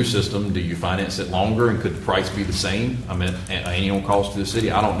brand new system, do you finance it longer, and could the price be the same? I mean, annual cost to the city?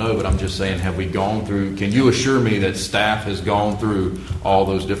 I don't know, but I'm just saying, have we gone through, can you assure me that staff has gone through all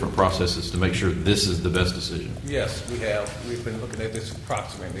those different processes to make sure this is the best decision? Yes, we have. We've been looking at this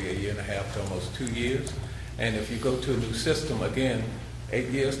approximately 1.5 years to almost 2 years. And if you go to a new system, again, 8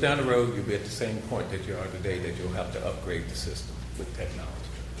 years down the road, you'll be at the same point that you are today, that you'll have to upgrade the system with technology.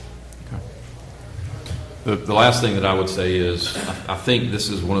 The last thing that I would say is I think this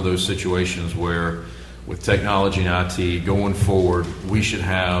is one of those situations where with technology and IT going forward, we should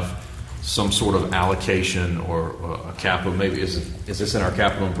have some sort of allocation or a capital. Maybe is this in our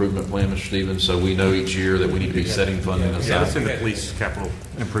capital improvement plan, Mr. Stevens? So we know each year that we need to be setting funding aside. Yeah, that's in the police capital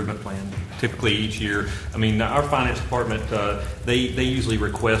improvement plan. Typically each year. I mean, our finance department, they usually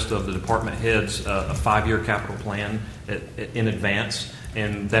request of the department heads a 5-year capital plan in advance.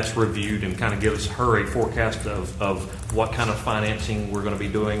 And that's reviewed and kind of gives her a forecast of what kind of financing we're going to be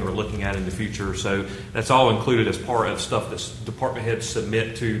doing or looking at in the future. So that's all included as part of stuff that department heads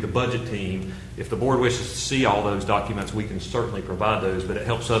submit to the budget team. If the board wishes to see all those documents, we can certainly provide those. But it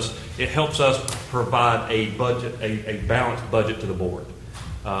helps us provide a budget, a balanced budget to the board,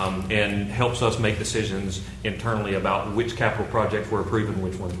 and helps us make decisions internally about which capital projects we're approving and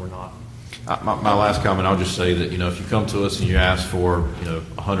which ones we're not. My last comment, I'll just say that, if you come to us and you ask for, a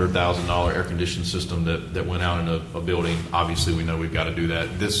 $100,000 air conditioning system that went out in a building, obviously we know we've got to do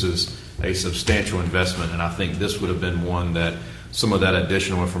that. This is a substantial investment, and I think this would have been one that some of that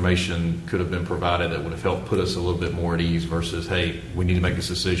additional information could have been provided that would have helped put us a little bit more at ease versus, hey, we need to make this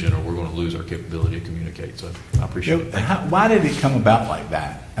decision or we're going to lose our capability to communicate. So I appreciate it. Why did it come about like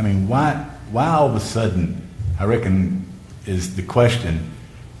that? I mean, why all of a sudden, I reckon, is the question.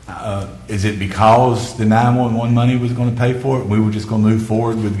 Is it because the 911 money was going to pay for it? We were just going to move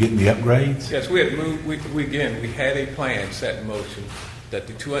forward with getting the upgrades? Yes, we had moved. We had a plan set in motion that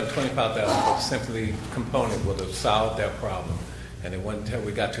the $225,000 simply component would have solved that problem. And it wasn't until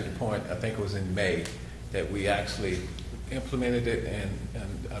we got to the point, I think it was in May, that we actually implemented it. And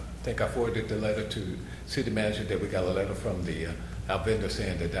I think I forwarded the letter to city manager that we got a letter from our vendor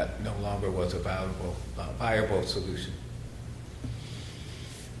saying that no longer was a viable solution.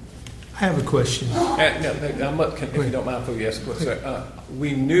 I have a question. If you don't mind, for you ask a question.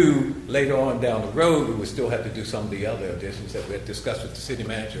 We knew later on down the road we would still have to do some of the other additions that we had discussed with the city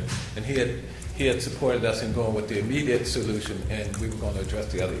manager, and he had supported us in going with the immediate solution, and we were going to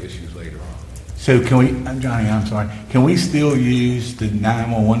address the other issues later on. So can we, Johnny, I'm sorry, can we still use the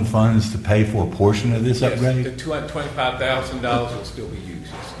 911 funds to pay for a portion of this Yes, upgrade? the $225,000 will still be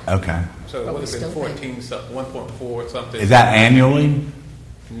used. Yes. Okay. So it would have been 1.4 something. Is that annually?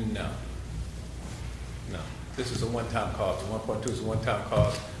 No. No. This is a one-time cost. 1.2 is a one-time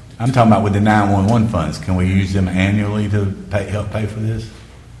cost. I'm talking about with the 911 funds. Can we use them annually to help pay for this?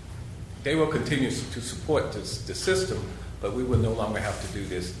 They will continue to support the system, but we will no longer have to do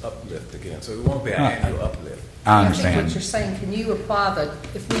this uplift again. So it won't be an annual uplift. I I understand. think what you're saying, can you apply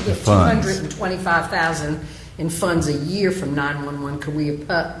if we get funds. 225,000 in funds a year from 911, could we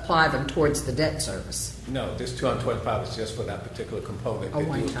apply them towards the debt service? No, this 225 is just for that particular component. They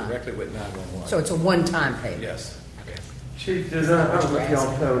deal directly with 911. So it's a one-time payment? Yes. Chief, I don't know if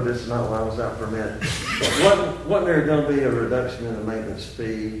y'all covered this, not while I was out for a minute. Wasn't there going to be a reduction in the maintenance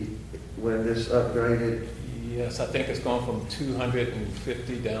fee when this upgraded? Yes, I think it's gone from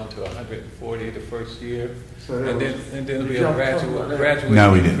 250 down to 140 the first year, and then it'll be a gradual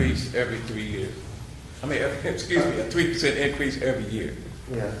increase every 3 years. I mean, excuse me, a 3% increase every year.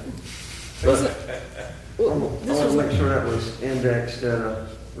 Yeah. But I want to make sure that was indexed at a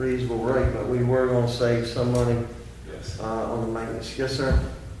reasonable rate, but we were going to save some money on the maintenance. Yes, sir?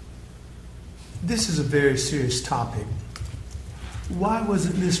 This is a very serious topic. Why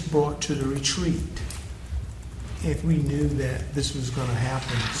wasn't this brought to the retreat if we knew that this was going to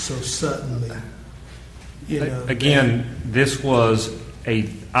happen so suddenly? Again, this was an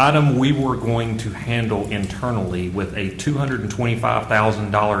item we were going to handle internally with a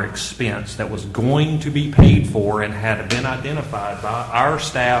 $225,000 expense that was going to be paid for and had been identified by our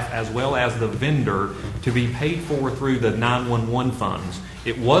staff as well as the vendor to be paid for through the 911 funds.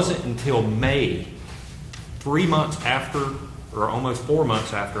 It wasn't until May, 3 months after, or almost 4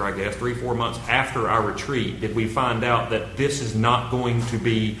 months after, I guess, 3-4 months after our retreat, did we find out that this is not going to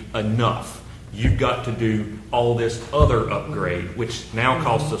be enough. You've got to do all this other upgrade, which now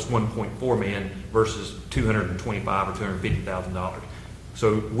costs us $1.4 million versus $225,000 or $250,000.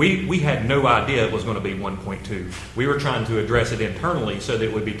 So we had no idea it was going to be 1.2. We were trying to address it internally so that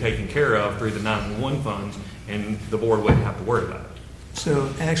it would be taken care of through the 911 funds, and the board wouldn't have to worry about it. So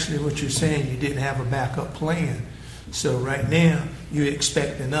actually, what you're saying, you didn't have a backup plan. So right now, you're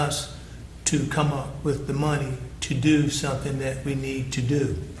expecting us to come up with the money to do something that we need to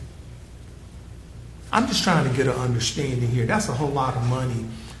do. I'm just trying to get an understanding here. That's a whole lot of money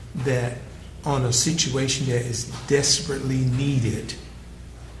that on a situation that is desperately needed,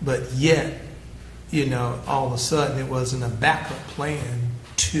 but yet, all of a sudden it wasn't a backup plan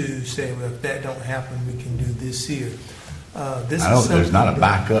to say, well, if that don't happen, we can do this here. There's not a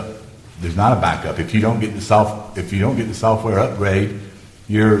backup. There's not a backup. If you don't get the software upgrade,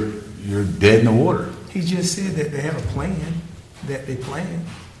 you're dead in the water. He just said that they have a plan, that they plan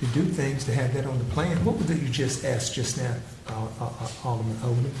to do things to have that on the plan. What was it you just asked just now, Alderman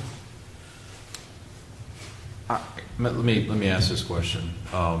Overman? Let me ask this question.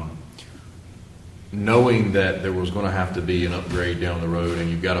 Knowing that there was going to have to be an upgrade down the road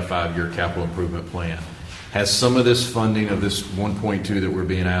and you've got a 5-year capital improvement plan, has some of this funding of this 1.2 that we're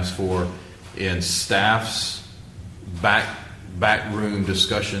being asked for in staff's backroom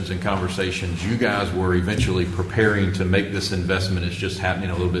discussions and conversations, you guys were eventually preparing to make this investment, it's just happening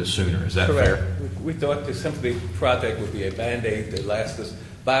a little bit sooner. Is that Correct. fair? We thought this simply project would be a Band-Aid that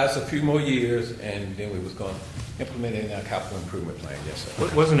buy us a few more years, and then we was going to implement it in our capital improvement plan. Yes,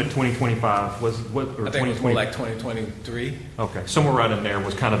 sir. Wasn't it 2025? Or I think it was more like 2023. Okay, somewhere right in there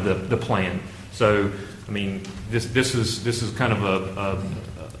was kind of the plan. So, I mean, this is kind of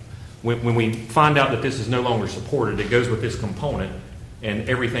when we find out that this is no longer supported, it goes with this component, and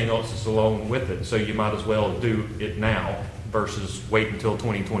everything else is along with it. So you might as well do it now versus wait until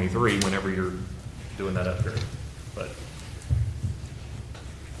 2023 whenever you're doing that upgrade. But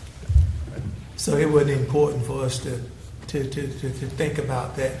so it wasn't important for us to think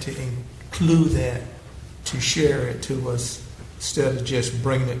about that, to include that, to share it to us, instead of just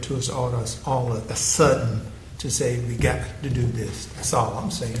bringing it to us all of a sudden to say we got to do this. That's all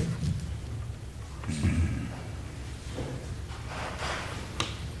I'm saying.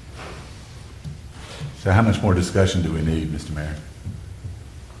 So how much more discussion do we need, Mr. Mayor?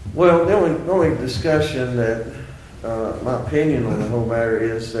 Well, the only discussion that, my opinion on the whole matter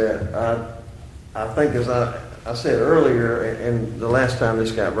is that I think, as I said earlier, and the last time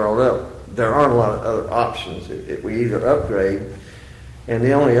this got brought up, there aren't a lot of other options. We either upgrade, and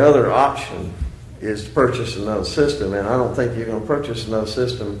the only other option is to purchase another system, and I don't think you're going to purchase another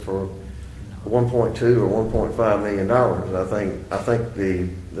system for $1.2 or $1.5 million. I think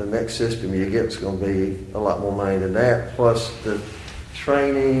the next system you get is going to be a lot more money than that. Plus,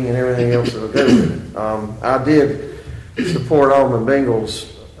 training and everything else that'll go with it. I did support Alderman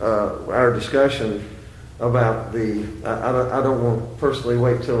Bingle's, our discussion about I don't want to personally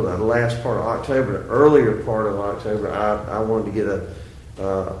wait till the last part of October, the earlier part of October. I wanted to get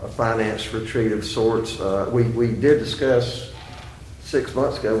a finance retreat of sorts. We did discuss 6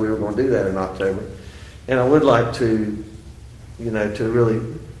 months ago we were going to do that in October, and I would like to, to really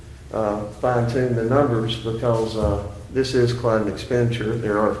fine tune the numbers, because this is quite an expenditure.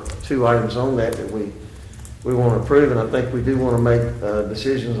 There are 2 items on that we want to approve, and I think we do want to make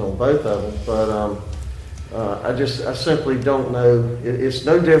decisions on both of them. But I simply don't know. It's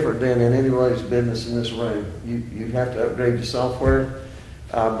no different than in anybody's business in this room. You have to upgrade your software.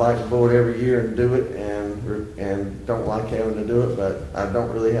 I bite the bullet every year and do it, and don't like having to do it, but I don't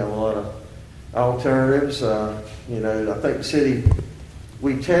really have a lot of alternatives. I think the city,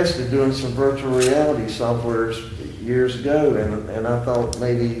 we tested doing some virtual reality softwares years ago, and I thought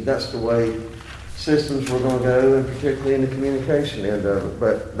maybe that's the way systems were going to go, and particularly in the communication end of it,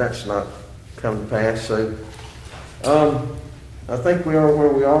 but that's not come to pass. So I think we are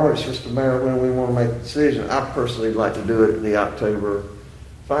where we are. It's just a matter of when we want to make a decision. I personally would like to do it in the October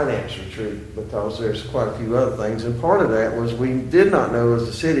finance retreat, because there's quite a few other things, and part of that was we did not know as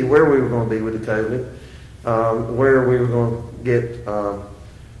a city where we were going to be with the COVID, where we were going to get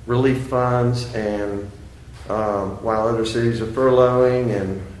relief funds, and while other cities are furloughing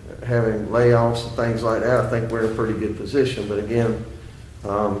and having layoffs and things like that, I think we're in a pretty good position. But again,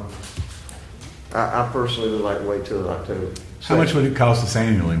 I personally would like to wait till October. How much would it cost us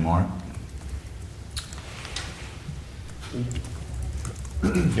annually, Mark? You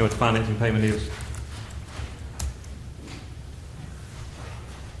know what the financing payment is?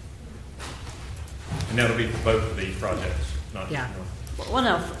 And that'll be for both of these projects, not just one. Well,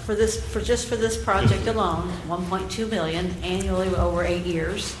 no, for just this project alone, 1.2 million annually over 8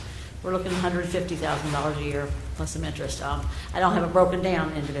 years. We're looking at $150,000 a year plus some interest. I don't have it broken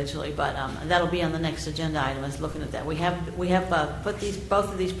down individually, but that'll be on the next agenda item. Is looking at that. We have put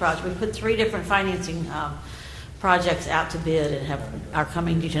both of these projects. We put 3 different financing projects out to bid and are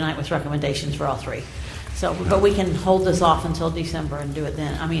coming to you tonight with recommendations for all 3. So, but we can hold this off until December and do it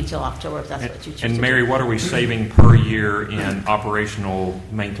then. Until October, if that's what you choose. And Mary, what are we saving per year in operational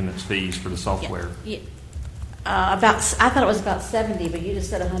maintenance fees for the software? I thought it was about 70, but you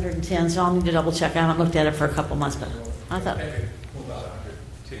just said 110, so I'll need to double check. I haven't looked at it for a couple months, but I thought.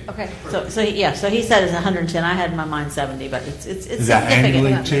 Okay, so he said it's 110. I had in my mind 70, but it's Is that significant.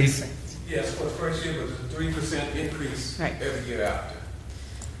 annually, Chief? Yes, for the first year was a 3% increase every year after.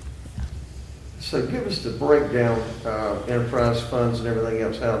 So give us the breakdown, enterprise funds and everything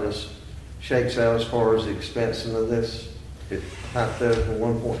else, how this shakes out as far as the expensing of this hypothetical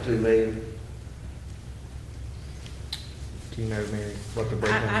 1.2 million. Do you know, Mary, what the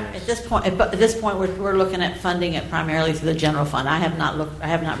breakdown is? At this point, we're looking at funding it primarily through the general fund. I have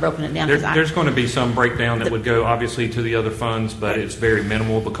not broken it down. There's going to be some breakdown that would go obviously to the other funds, but it's very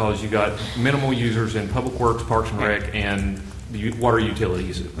minimal because you got minimal users in Public Works, Parks and Rec, and water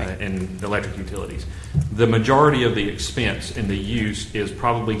utilities and electric utilities. The majority of the expense and the use is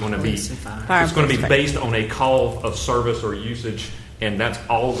probably going to be based on a call of service or usage, and that's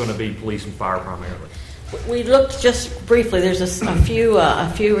all going to be police and fire primarily. We looked just briefly. There's a few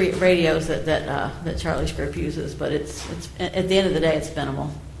radios that Charlie's group uses, but it's at the end of the day, it's minimal.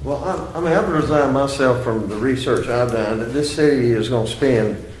 Well, I've resigned myself from the research I've done that this city is going to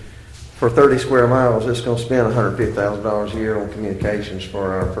spend, for 30 square miles, it's going to spend $150,000 a year on communications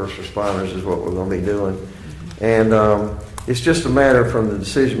for our first responders is what we're going to be doing. And it's just a matter from the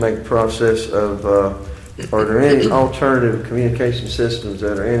decision-making process of are there any alternative communication systems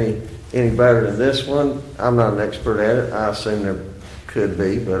that are any better than this one? I'm not an expert at it. I assume there could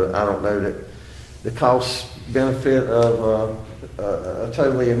be, but I don't know that the cost benefit of a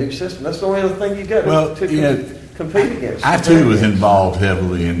totally new system. That's the only other thing you got to compete against. I too was involved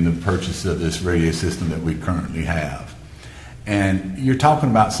heavily in the purchase of this radio system that we currently have. And you're talking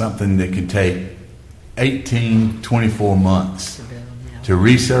about something that can take 18, 24 months to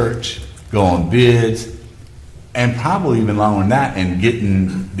research, go on bids, and probably even longer than that, and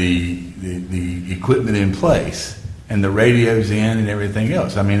getting the equipment in place and the radios in and everything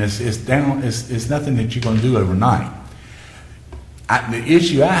else. I mean, it's nothing that you're going to do overnight. The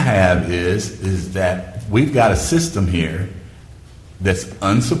issue I have is that we've got a system here that's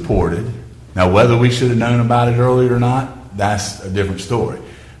unsupported. Now, whether we should have known about it earlier or not, that's a different story.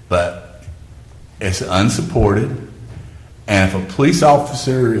 But it's unsupported, and if a police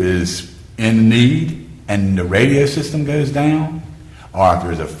officer is in need and the radio system goes down, or if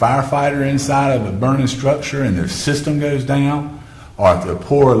there's a firefighter inside of a burning structure and their system goes down, or if the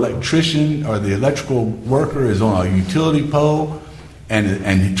poor electrician or the electrical worker is on a utility pole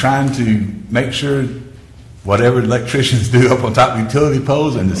and trying to make sure whatever electricians do up on top of utility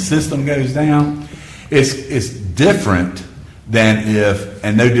poles and the system goes down, it's different than if,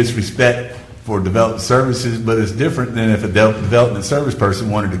 and no disrespect for development services, but it's different than if a development service person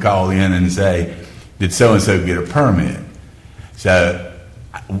wanted to call in and say, did so-and-so get a permit? So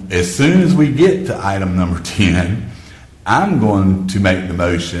as soon as we get to item number 10, I'm going to make the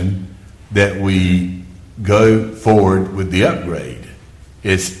motion that we go forward with the upgrade.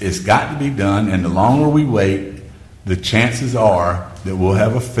 It's got to be done, and the longer we wait, the chances are that we'll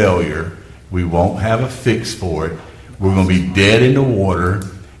have a failure. We won't have a fix for it. We're going to be dead in the water,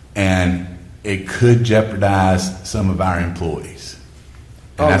 and it could jeopardize some of our employees.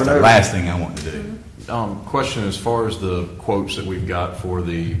 And that's the last thing I want to do. Question as far as the quotes that we've got for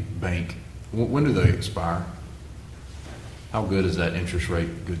the bank, when do they expire? How good is that interest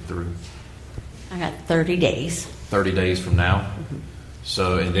rate good through? I got 30 days. 30 days from now?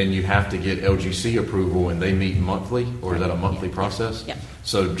 So, and then you have to get LGC approval, and they meet monthly, or is that a monthly process? Yeah.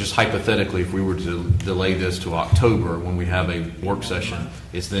 So just hypothetically, if we were to delay this to October when we have a work session,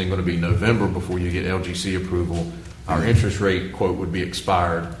 it's then going to be November before you get LGC approval. Our interest rate quote would be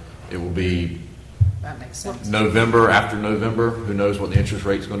expired. It will be That makes sense. November, after November, who knows what the interest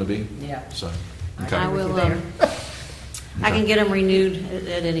rate is going to be? Yeah. So, I will. I can get them renewed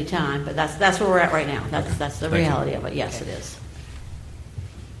at any time, but that's where we're at right now. That's the reality of it. Yes, it is.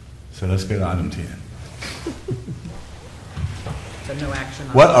 So let's go to item 10. So no action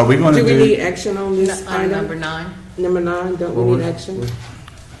on What are we going to Do do? we need action on this on item? number 9? Number 9, don't we need action?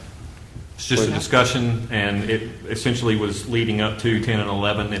 It's just a discussion, and it essentially was leading up to 10 and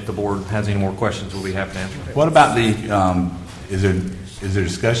 11. If the board has any more questions, we'll be happy to answer. What about the, is there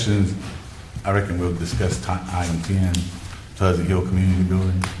discussions, I reckon we'll discuss item 10, Pleasant Hill Community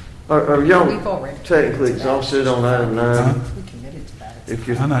Building. Are We've y'all already technically exhausted on item 9? We committed to that. If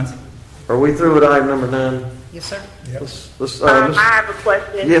you, I know. are we through with item number 9? Yes, sir. Let's, I have a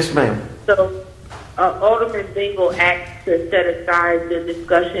question. yes, ma'am. So, Alderman Bingle asked to set aside the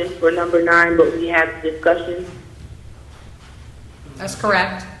discussion for number 9, but we have discussion. That's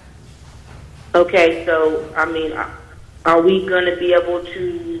correct. Okay, so, I mean, are we going to be able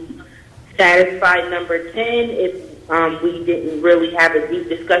to satisfy number 10 if we didn't really have a deep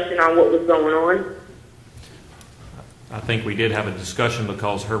discussion on what was going on? I think we did have a discussion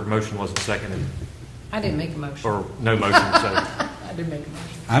because her motion wasn't seconded, I didn't make a motion. or no motion, so. I didn't make a motion.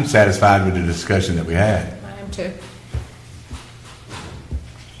 I'm satisfied with the discussion that we had. I am too.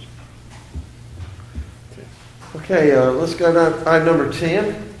 Okay, let's go to item number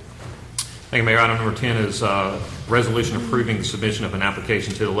 10. Thank you, Mayor. Item number 10 is resolution approving the submission of an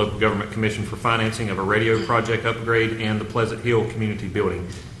application to the Local Government Commission for financing of a radio project upgrade and the Pleasant Hill Community Building.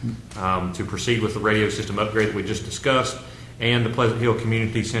 To proceed with the radio system upgrade that we just discussed and the Pleasant Hill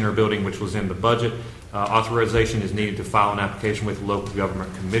Community Center building, which was in the budget. Authorization is needed to file an application with the Local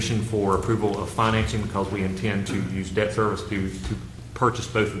Government Commission for approval of financing because we intend to use debt service to purchase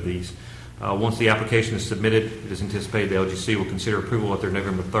both of these. Once the application is submitted, it is anticipated the LGC will consider approval at their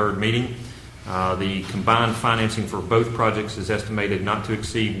November 3rd meeting. The combined financing for both projects is estimated not to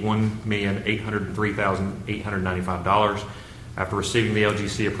exceed $1,803,895. After receiving the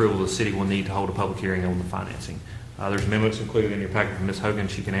LGC approval, the city will need to hold a public hearing on the financing. There's memos included in your packet from Ms. Hogan.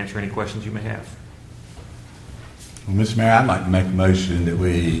 She can answer any questions you may have. Well, Mr. Mayor, I'd like to make a motion that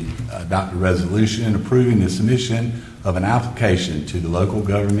we adopt a resolution approving the submission of an application to the Local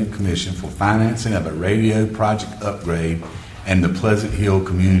Government Commission for financing of a radio project upgrade and the Pleasant Hill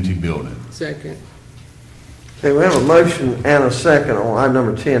Community Building. Second. Okay, we have a motion and a second on item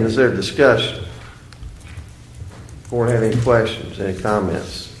number 10. Is there discussion? Board have any questions, any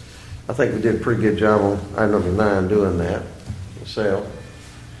comments? I think we did a pretty good job on item number 9 doing that myself.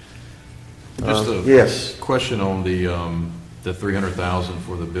 Just a yes. question on the $300,000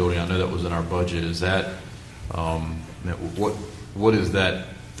 for the building. I know that was in our budget. Is that what is that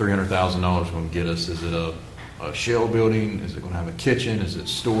 $300,000 going to get us? Is it a shell building? Is it going to have a kitchen? Is it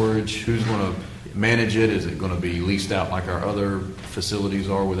storage? Who's going to manage it? Is it going to be leased out like our other facilities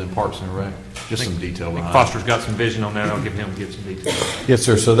are within Parks and Rec? Just some detail behind it. Foster's got some vision on that. I'll give some details. Yes,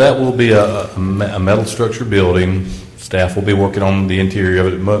 sir. So that will be a metal structure building. Staff will be working on the interior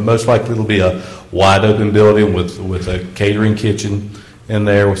of it. Most likely it'll be a wide open building with a catering kitchen in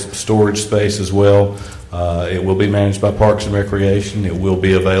there with some storage space as well. It will be managed by Parks and Recreation. It will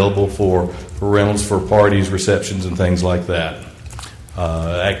be available for rentals for parties, receptions, and things like that.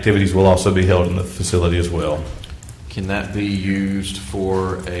 Activities will also be held in the facility as well. Can that be used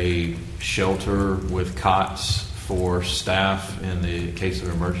for a shelter with cots for staff in the case of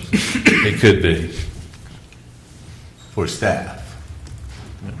emergency? It could be. For staff.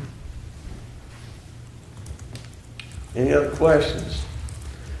 Any other questions?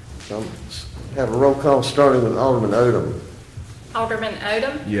 Have a roll call starting with Alderman Odom. Alderman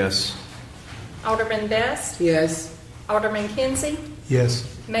Odom, Yes. Alderman Best, Yes. Alderman Kinsey, Yes.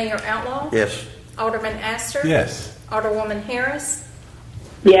 Mayor Outlaw, Yes. Alderman Astor, Yes. Alderwoman Harris,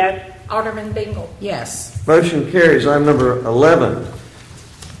 Yes. Alderman Bingle. Yes. Motion carries. Item number 11.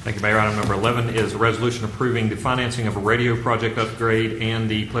 Thank you, Mayor. Item number 11 is a resolution approving the financing of a radio project upgrade and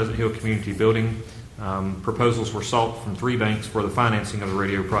the Pleasant Hill Community Building. Proposals were sought from 3 banks for the financing of the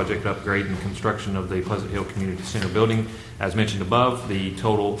radio project upgrade and construction of the Pleasant Hill Community Center building. As mentioned above, the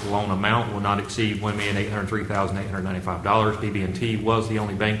total loan amount will not exceed $1,803,895. BB&T was the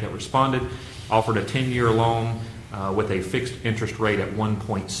only bank that responded, offered a 10-year loan with a fixed interest rate at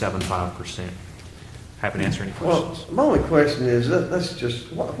 1.75%. Happy to answer any questions. Well, my only question is, that's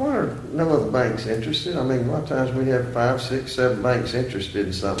just, why are no other banks interested? I mean, a lot of times we have 5, 6, 7 banks interested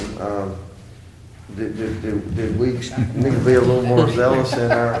in something. Did we need to be a little more zealous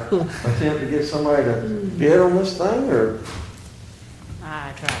in our attempt to get somebody to bid on this thing, or?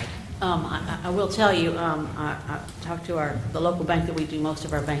 I tried. I will tell you, I talked to the local bank that we do most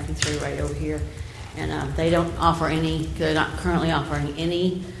of our banking through right over here, and they're not currently offering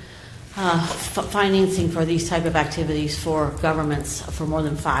any financing for these type of activities for governments for more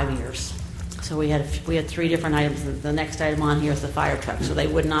than 5 years. So we had 3 different items. The next item on here is the fire truck. So they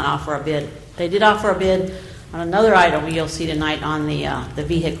would not offer a bid. They did offer a bid on another item you'll see tonight on the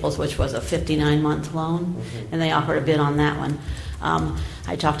vehicles, which was a 59-month loan, and they offered a bid on that one.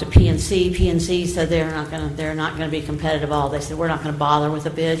 I talked to PNC. PNC said they're not going to be competitive at all. They said we're not going to bother with a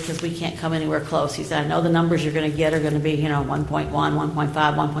bid because we can't come anywhere close. He said I know the numbers you're going to get are going to be 1.1, 1.5,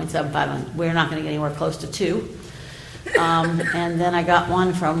 1.75, and we're not going to get anywhere close to 2. And then I got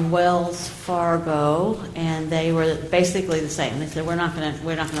one from Wells Fargo, and they were basically the same. They said we're not going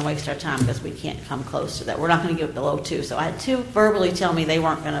to waste our time because we can't come close to that. We're not going to get below 2. So I had 2 verbally tell me they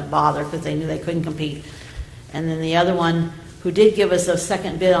weren't going to bother because they knew they couldn't compete. And then the other one, who did give us a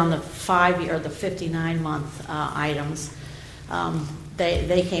second bid on the 5-year or the 59-month items,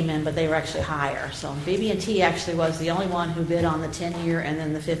 they came in, but they were actually higher. So BB&T actually was the only one who bid on the 10-year and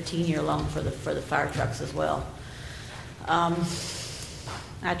then the 15-year loan for the fire trucks as well.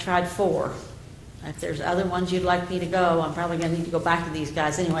 I tried 4. If there's other ones you'd like me to go, I'm probably going to need to go back to these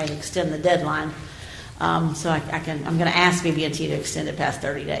guys anyway and extend the deadline. So I'm going to ask BB&T to extend it past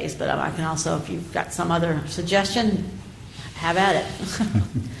 30 days, but I can also, if you've got some other suggestion, have at it.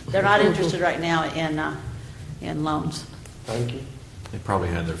 They're not interested right now in loans. Thank you. They probably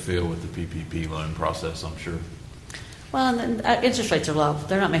had their fill with the PPP loan process, I'm sure. Well, and then, interest rates are low.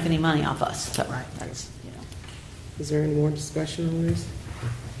 They're not making any money off us. So Right. that's, Is there any more discussion on this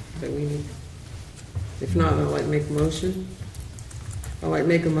that we need? If not, I'd like to make a motion. I'd like to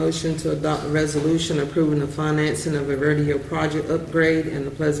make a motion to adopt a resolution approving the financing of a radio project upgrade in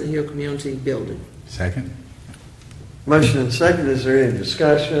the Pleasant Hill Community Building. Second? Motion and second. Is there any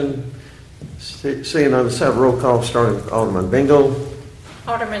discussion? Seeing none, let's have a roll call starting with Alderman Bingle.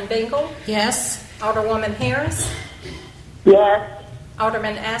 Alderman Bingle, Yes. Alderwoman Harris, Yes.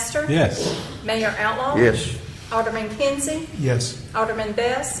 Alderman Astor, Yes. Mayor Outlaw, Yes. Alderman Kinsey, Yes. Alderman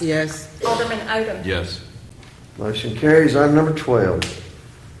Best, Yes. Alderman Odom. Yes. Motion carries. Item number 12.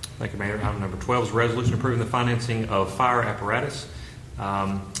 Thank you, Mayor. Item number 12 is a resolution approving the financing of fire apparatus.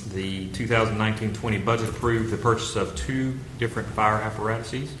 The 2019-20 budget approved the purchase of 2 different fire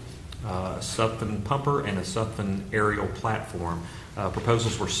apparatuses, a Sutphen pumper and a Sutphen aerial platform.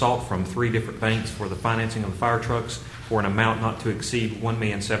 Proposals were sought from 3 different banks for the financing of the fire trucks for an amount not to exceed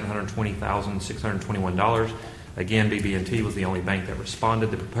 $1,720,621. Again, BB&T was the only bank that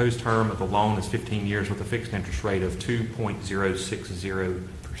responded. The proposed term of the loan is 15 years with a fixed interest rate of 2.060%.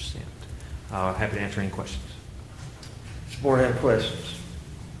 Happy to answer any questions. Does the board have questions?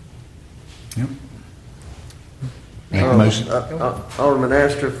 Yep. Make a motion. Alderman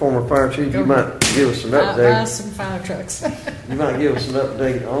Astor, former fire chief, you might give us an Buy update. some fire trucks. You might give us an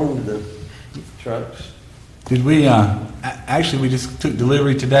update on the trucks. Did we, actually, we just took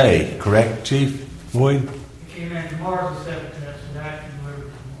delivery today, correct, Chief Boyd? It came in tomorrow, the 7th, and that's delivered tomorrow.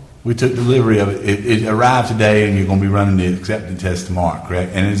 We took delivery of it. It arrived today, and you're going to be running the acceptance test tomorrow,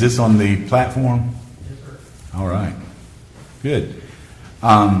 correct? And is this on the platform? Yes, sir. All right. Good.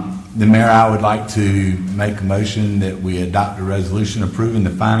 The Mayor, I would like to make a motion that we adopt a resolution approving the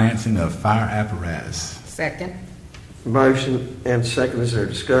financing of fire apparatus. Second. Motion and second. Is there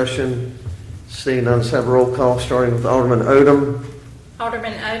discussion? Seeing none, let's have a roll call starting with Alderman Odom.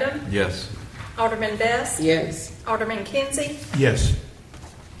 Alderman Odom, Yes. Alderman Best. Yes. Alderman Kinsey. Yes.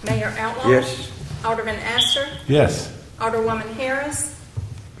 Mayor Outlaw. Yes. Alderman Astor. Yes. Alderwoman Harris.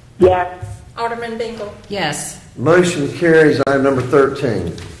 Yes. Alderman Bingle. Yes. Motion carries. Item number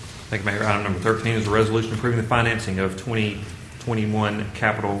 13. Thank you, Mayor. Item number 13 is a resolution approving the financing of 2021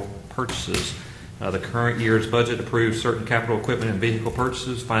 capital purchases. The current year's budget approves certain capital equipment and vehicle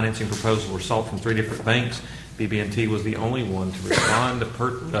purchases. Financing proposals were sought from 3 different banks. BB&T was the only one to respond. The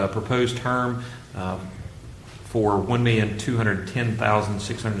proposed term for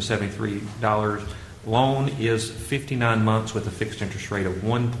 $1,210,673 loan is 59 months with a fixed interest rate of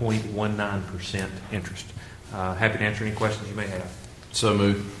 1.19% interest. Happy to answer any questions you may have. So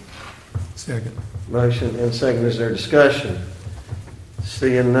moved. Second. Motion and second. Is there discussion?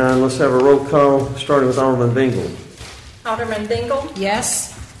 Seeing none, let's have a roll call, starting with Alderman Bingle. Alderman Bingle.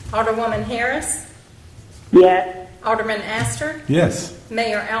 Yes. Alderwoman Harris. Yes. Alderman Astor. Yes.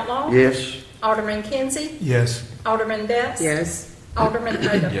 Mayor Outlaw. Yes. Alderman Kinsey. Yes. Alderman Best. Yes. Alderman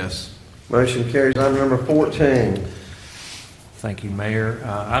Odom. Yes. Motion carries. Item number 14. Thank you, Mayor.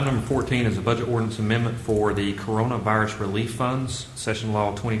 Item number 14 is a budget ordinance amendment for the coronavirus relief funds, Session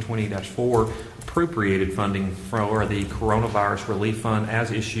Law 2020-4, appropriated funding for the coronavirus relief fund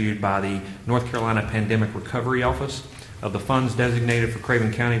as issued by the North Carolina Pandemic Recovery Office. Of the funds designated for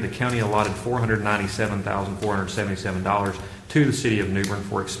Craven County, the county allotted $497,477 to the city of New Bern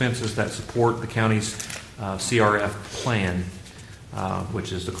for expenses that support the county's CRF plan,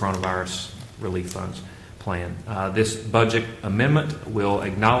 which is the coronavirus relief funds plan. This budget amendment will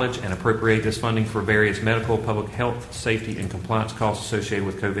acknowledge and appropriate this funding for various medical, public health, safety, and compliance costs associated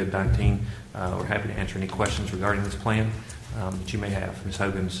with COVID-19. We're happy to answer any questions regarding this plan that you may have. Ms.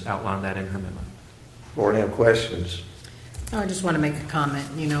 Hogan's outlined that in her amendment. Board have questions? I just want to make a comment.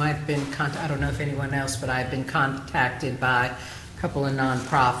 You know, I've been, I don't know if anyone else, but I've been contacted by a couple of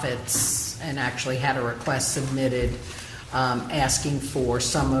nonprofits and actually had a request submitted asking for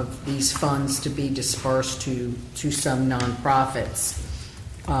some of these funds to be dispersed to some nonprofits.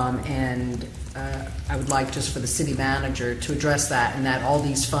 And I would like just for the city manager to address that, and that all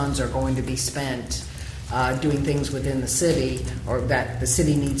these funds are going to be spent doing things within the city, or that the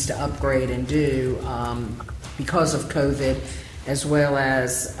city needs to upgrade and do because of COVID, as well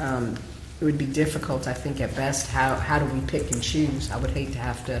as it would be difficult, I think, at best. How do we pick and choose? I would hate to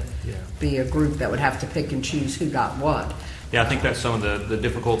have to be a group that would have to pick and choose who got what. Yeah, I think that's some of the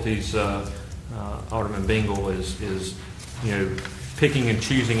difficulties, Alderman Bingle, is picking and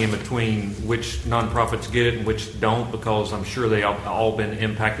choosing in between which nonprofits get it and which don't, because I'm sure they all been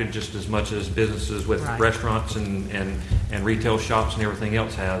impacted just as much as businesses with restaurants and retail shops and everything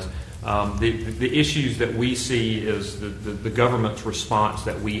else has. The issues that we see is the government's response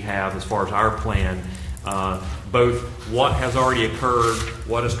that we have as far as our plan, both what has already occurred,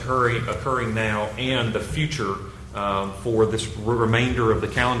 what is occurring now, and the future for this remainder of the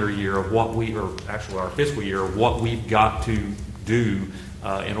calendar year of what actually our fiscal year, of what we've got to do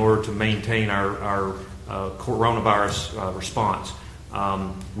in order to maintain our coronavirus response.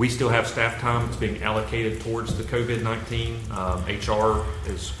 We still have staff time that's being allocated towards the COVID-19. HR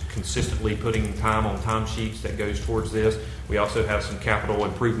is consistently putting time on timesheets that goes towards this. We also have some capital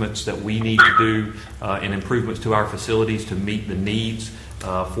improvements that we need to do and improvements to our facilities to meet the needs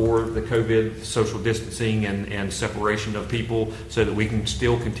for the COVID social distancing and separation of people, so that we can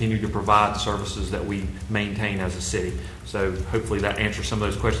still continue to provide the services that we maintain as a city. So hopefully that answers some of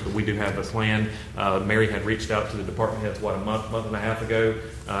those questions. But we do have a plan. Mary had reached out to the department heads, a month and a half ago,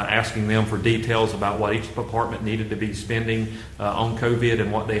 asking them for details about what each department needed to be spending on COVID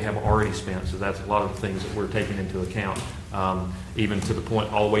and what they have already spent. So that's a lot of the things that we're taking into account, even to the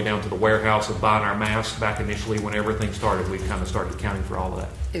point all the way down to the warehouse of buying our masks back initially when everything started. We kind of started accounting for all of that.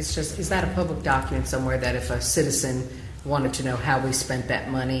 It's just, is that a public document somewhere that if a citizen wanted to know how we spent that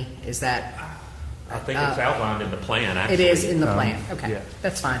money, is that... I think it's outlined in the plan, actually. It is in the plan. Okay, yeah.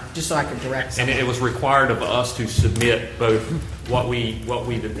 That's fine. Just so I could direct someone. And it was required of us to submit both what we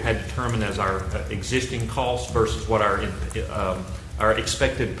had determined as our existing costs versus what our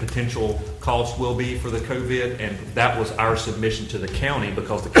expected potential cost will be for the COVID, and that was our submission to the county,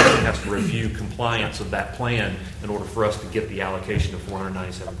 because the county has to review compliance of that plan in order for us to get the allocation of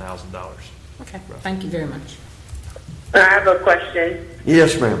 $497,000. Okay, thank you very much. I have a question.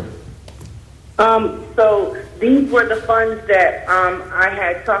 Yes, ma'am. So these were the funds that I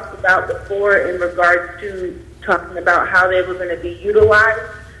had talked about before in regards to talking about how they were going to be utilized.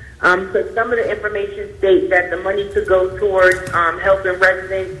 So some of the information states that the money could go towards helping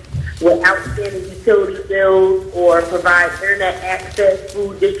residents with outstanding utility bills, or provide internet access,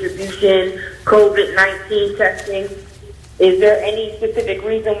 food distribution, COVID-19 testing. Is there any specific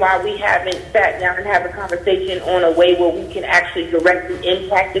reason why we haven't sat down and have a conversation on a way where we can actually directly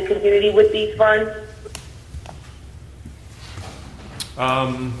impact the community with these funds?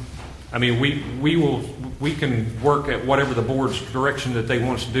 I mean, we can work at whatever the board's direction that they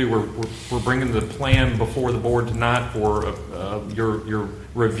want us to do. We're bringing the plan before the board tonight for your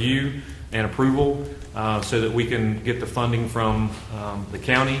review and approval, so that we can get the funding from the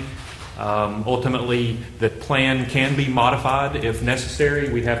county. Ultimately, the plan can be modified if necessary.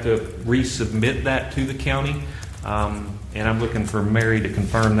 We'd have to resubmit that to the county. And I'm looking for Mary to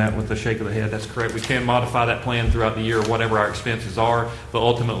confirm that with a shake of the head. That's correct. We can modify that plan throughout the year, or whatever our expenses are. But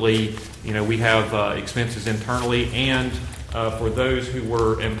ultimately, we have expenses internally, and for those who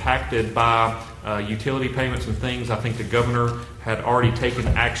were impacted by utility payments and things, I think the governor had already taken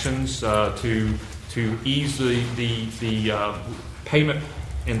actions to ease the payment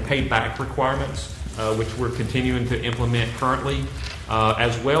and payback requirements, which we're continuing to implement currently.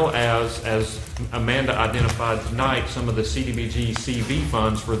 As well as Amanda identified tonight, some of the CDBG CV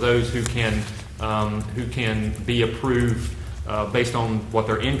funds for those who can be approved based on what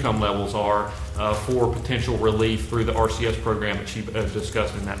their income levels are for potential relief through the RCS program that she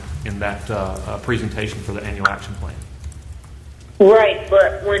discussed in that presentation for the annual action plan. Right,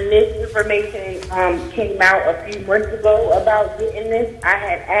 but when this information came out a few months ago about getting this, I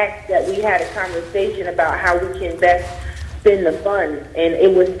had asked that we had a conversation about how we can best spend the funds, and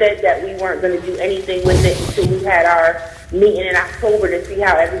it was said that we weren't going to do anything with it until we had our meeting in October to see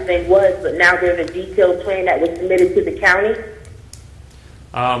how everything was, but now there's a detailed plan that was submitted to the county.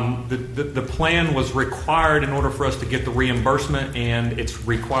 The plan was required in order for us to get the reimbursement, and it's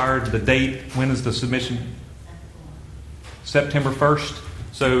required. The date, when is the submission? September 1st.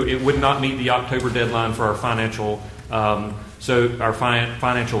 So it would not meet the October deadline for our financial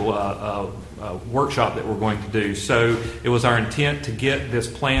workshop that we're going to do. So it was our intent to get this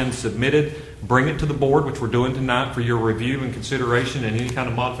plan submitted, bring it to the board, which we're doing tonight for your review and consideration, and any kind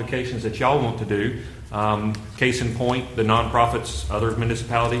of modifications that y'all want to do. Case in point, the nonprofits, other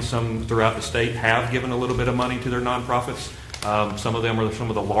municipalities, some throughout the state have given a little bit of money to their nonprofits. Some of them are some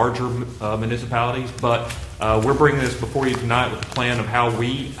of the larger municipalities, but we're bringing this before you tonight with a plan of how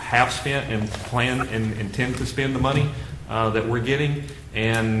we have spent and plan and intend to spend the money that we're getting.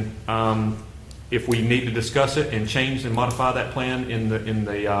 And if we need to discuss it and change and modify that plan in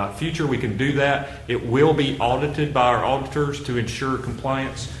the future, we can do that. It will be audited by our auditors to ensure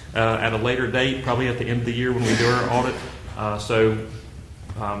compliance at a later date, probably at the end of the year when we do our audit.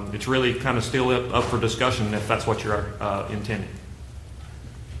 It's really kind of still up for discussion if that's what you're intending.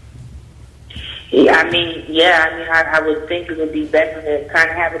 I would think it would be better to kind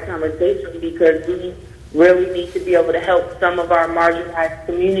of have a conversation, because we really need to be able to help some of our marginalized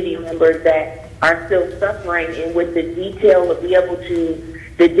community members that are still suffering, and with the detail of be able to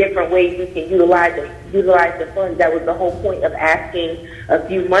the different ways we can utilize the funds. That was the whole point of asking a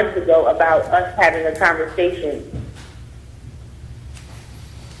few months ago about us having a conversation.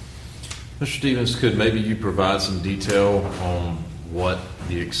 Mr. Stevens, could maybe you provide some detail on what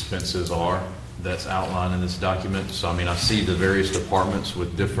the expenses are that's outlined in this document? So, I see the various departments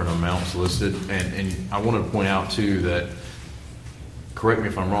with different amounts listed, and I want to point out, too, that, correct me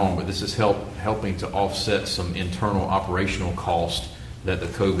if I'm wrong, but this is helping to offset some internal operational cost that the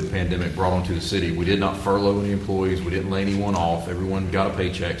COVID pandemic brought onto the city. We did not furlough any employees. We didn't lay anyone off. Everyone got a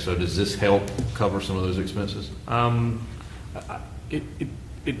paycheck. So does this help cover some of those expenses?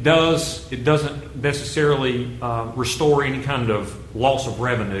 It does. It doesn't necessarily restore any kind of loss of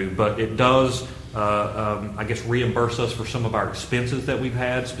revenue, but it does, reimburse us for some of our expenses that we've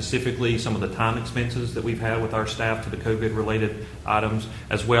had, specifically some of the time expenses that we've had with our staff to the COVID-related items,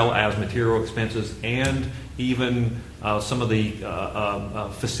 as well as material expenses, and even some of the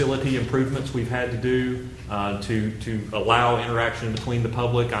facility improvements we've had to do to allow interaction between the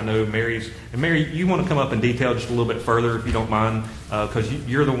public. I know Mary, you want to come up in detail just a little bit further, if you don't mind, because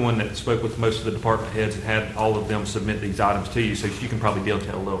you're the one that spoke with most of the department heads and had all of them submit these items to you, so you can probably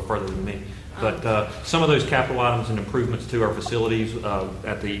detail a little further than me. But some of those capital items and improvements to our facilities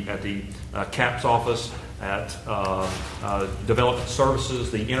at the CAPS office, at development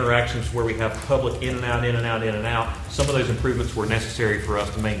services, the interactions where we have public in and out, some of those improvements were necessary for us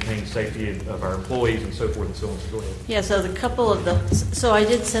to maintain safety of our employees and so forth and so on. So go ahead. Yeah, so I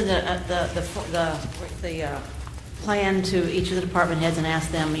did send the plan to each of the department heads and ask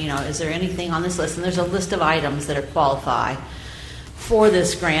them, is there anything on this list? And there's a list of items that are qualify for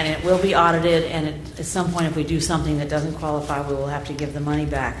this grant, and it will be audited, and at some point, if we do something that doesn't qualify, we will have to give the money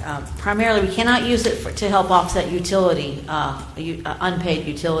back. Primarily, we cannot use it to help offset unpaid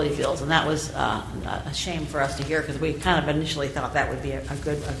utility bills, and that was a shame for us to hear, because we kind of initially thought that would be a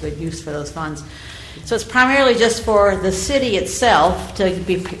good use for those funds. So it's primarily just for the city itself to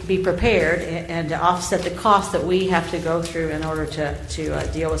be prepared and to offset the cost that we have to go through in order to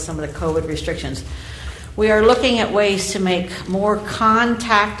deal with some of the COVID restrictions. We are looking at ways to make more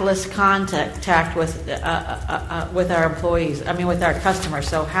contactless contact with our employees, with our customers.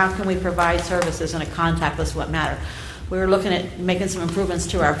 So how can we provide services in a contactless manner? We were looking at making some improvements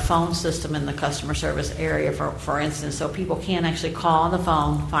to our phone system in the customer service area, for instance, so people can actually call on the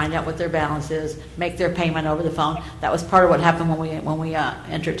phone, find out what their balance is, make their payment over the phone. That was part of what happened when we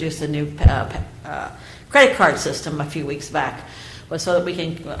introduced the new credit card system a few weeks back, was so that we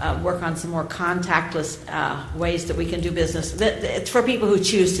can work on some more contactless ways that we can do business. It's for people who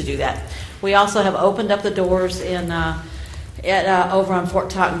choose to do that. We also have opened up the doors over on Fort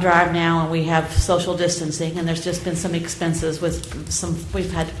Totten Drive now, and we have social distancing, and there's just been some expenses with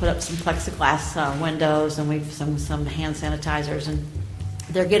we've had to put up some plexiglass windows, and we've some hand sanitizers, and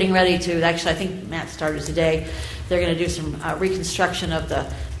they're getting ready to, actually I think Matt started today, they're going to do some reconstruction of the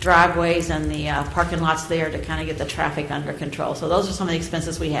driveways and the parking lots there to kind of get the traffic under control. So those are some of the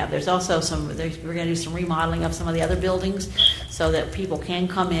expenses we have. There's also we're going to do some remodeling of some of the other buildings so that people can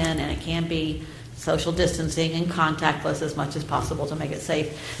come in and it can be social distancing and contactless as much as possible to make it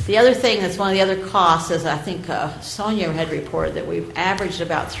safe. The other thing that's one of the other costs is, I think Sonia had reported that we've averaged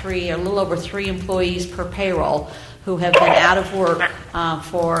about a little over 3 employees per payroll who have been out of work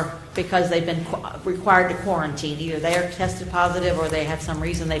because they've been required to quarantine. Either they are tested positive or they have some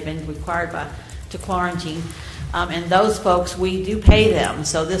reason they've been required to quarantine. And those folks, we do pay them,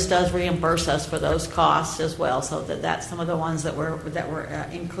 so this does reimburse us for those costs as well. So that's some of the ones that were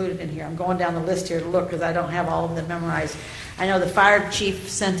included in here. I'm going down the list here to look because I don't have all of them memorized. I know the fire chief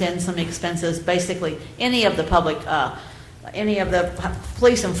sent in some expenses. Basically, any of the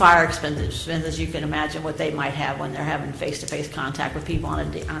police and fire expenses you can imagine what they might have when they're having face-to-face contact with people on a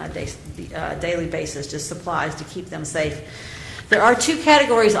daily basis, just supplies to keep them safe. There are 2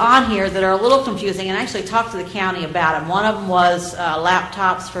 categories on here that are a little confusing, and I actually talked to the county about them. One of them was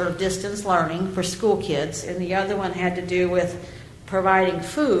laptops for distance learning for school kids, and the other one had to do with providing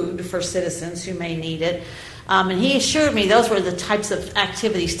food for citizens who may need it. And he assured me those were the types of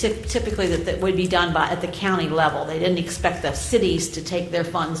activities typically that would be done at the county level. They didn't expect the cities to take their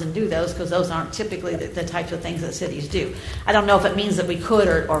funds and do those because those aren't typically the types of things that cities do. I don't know if it means that we could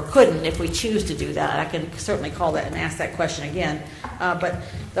or couldn't if we choose to do that. I can certainly call that and ask that question again. But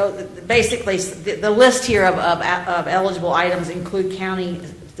basically, the list here of eligible items include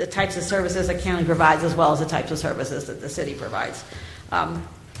the types of services the county provides as well as the types of services that the city provides. And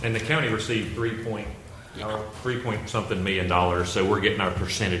the county received $3 point something million, so we're getting our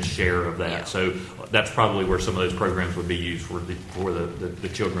percentage share of that. Yeah. So that's probably where some of those programs would be used for the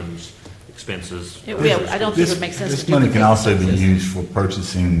children's expenses. I don't think it would make sense. This money can also be used for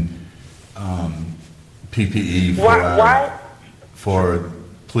purchasing PPE for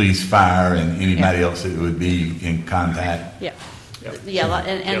police, fire, and anybody else that would be in contact. Yeah. Yeah,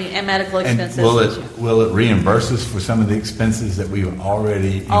 and medical expenses. And will it reimburse us for some of the expenses that we've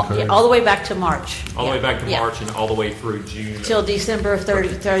already incurred? All the way back to March. All the way back to March and all the way through June. Till December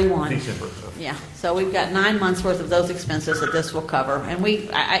 31. December. Yeah, so we've got 9 months worth of those expenses that this will cover, and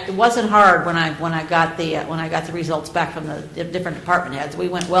it wasn't hard when I got the results back from the different department heads. We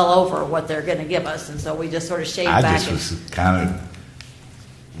went well over what they're going to give us, and so we just sort of shaved back. I just was kind of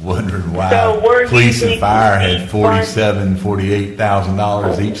wondering why police and fire had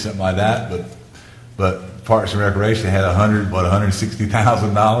 $48,000 each, something like that, but Parks and Recreation had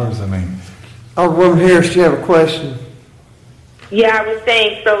 $160,000. I mean, Alderman Harris, do you have a question? Yeah, I was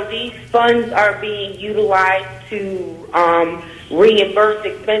saying, so these funds are being utilized to reimburse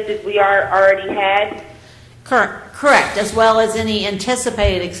expenses we already had? Correct, as well as any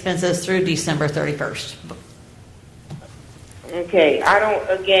anticipated expenses through December 31st. Okay,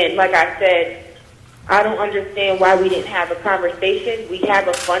 like I said, I don't understand why we didn't have a conversation. We have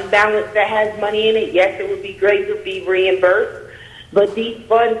a fund balance that has money in it. Yes, it would be great to be reimbursed, but these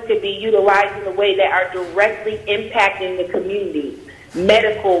funds could be utilized in a way that are directly impacting the community.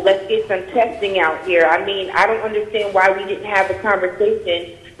 Medical, let's get some testing out here. I mean, I don't understand why we didn't have a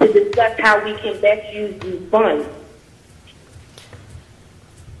conversation to discuss how we can best use these funds.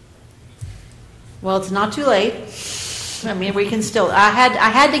 Well, it's not too late. I mean, we can still. I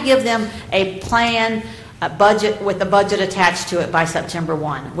had to give them a plan budget, with the budget attached to it by September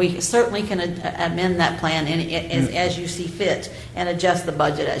 1. We certainly can amend that plan as you see fit and adjust the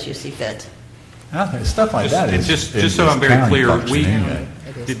budget as you see fit. I think stuff like that is just is so I'm very county clear, function anyway.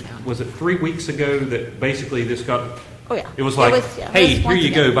 was it 3 weeks ago that basically this got? Oh yeah. It was like, hey, here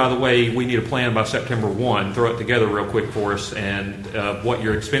you ago. go. By the way, we need a plan by September 1. Throw it together real quick for us, and what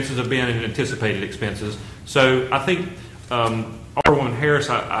your expenses have been and anticipated expenses. So I think, Alderwoman Harris,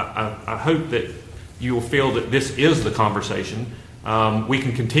 I hope that you will feel that this is the conversation. We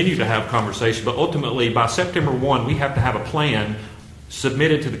can continue to have conversation, but ultimately by September 1, we have to have a plan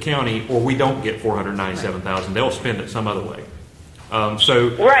submitted to the county, or we don't get $497,000. They'll spend it some other way.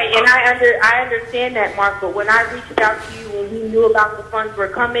 Right, and I understand that, Mark. But when I reached out to you when we knew about the funds were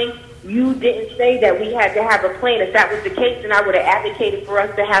coming, you didn't say that we had to have a plan. If that was the case, then I would have advocated for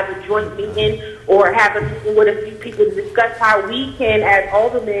us to have a joint meeting or have a meeting with a few people to discuss how we can, as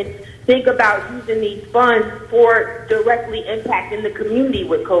aldermen, think about using these funds for directly impacting the community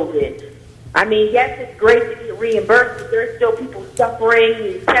with COVID. I mean, yes, it's great to get reimbursed, but there's still people suffering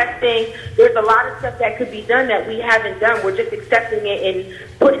and testing. There's a lot of stuff that could be done that we haven't done. We're just accepting it and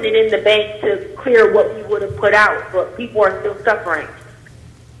putting it in the bank to clear what we would have put out, but people are still suffering.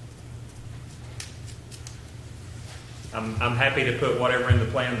 I'm happy to put whatever in the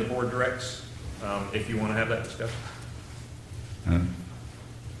plan the board directs, if you want to have that discussion.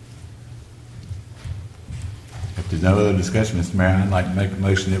 If there's no other discussion, Mr. Mayor, I'd like to make a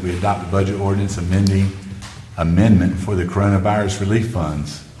motion that we adopt the budget ordinance amendment for the coronavirus relief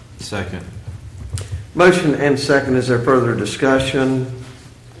funds. Second. Motion and second. Is there further discussion?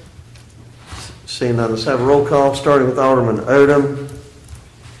 Seeing none, let's have a roll call, starting with Alderman Odom.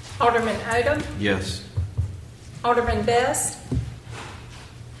 Alderman Odom, Yes. Alderman Best,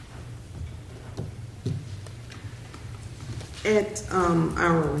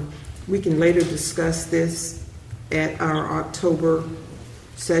 We can later discuss this at our October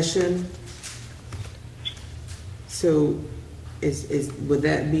session. So would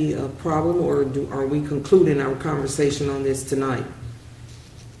that be a problem, or are we concluding our conversation on this tonight?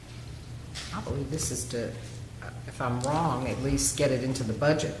 I believe this is to, if I'm wrong, at least get it into the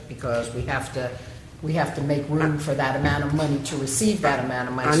budget, because we have to make room for that amount of money to receive that amount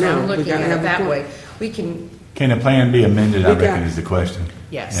of money. I know. So I'm looking at it that point. way. We can. Can the plan be amended, I reckon, is the question.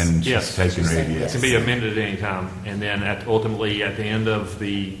 Yes. And Yes. just taken read, It yes. can be amended at any time, and then ultimately at the end of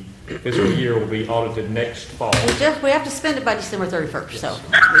the fiscal year will be audited next fall. We have to spend it by December 31st. So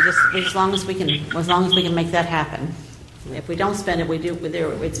as long as we can make that happen. If we don't spend it,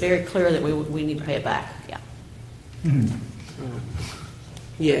 it's very clear that we need to pay it back. Yeah. Mm-hmm.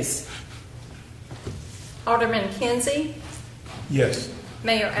 Yes. Alderman Kinsey, Yes.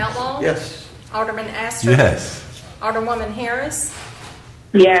 Mayor Outlaw. Yes. Alderman Astor. Yes. Alderwoman Harris,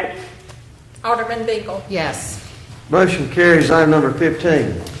 Yes. Alderman Bingle. Yes. Motion carries. Item number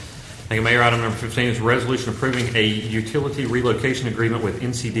 15. Thank you, Mayor. Item number 15 is a resolution approving a utility relocation agreement with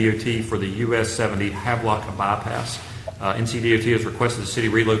NCDOT for the US 70 Havelock bypass. NCDOT has requested the city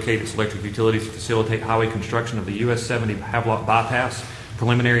relocate its electric utilities to facilitate highway construction of the US 70 Havelock bypass.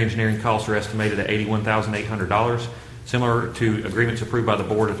 Preliminary engineering costs are estimated at $81,800. Similar to agreements approved by the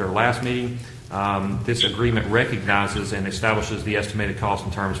board at their last meeting, this agreement recognizes and establishes the estimated cost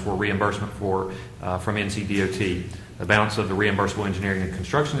and terms for reimbursement from NCDOT. The balance of the reimbursable engineering and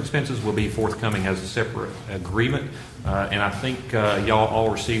construction expenses will be forthcoming as a separate agreement. And I think y'all all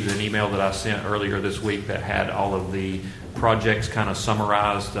received an email that I sent earlier this week that had all of the projects kind of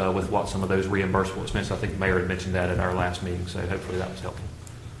summarized with what some of those reimbursable expenses. I think the mayor had mentioned that at our last meeting, so hopefully that was helpful.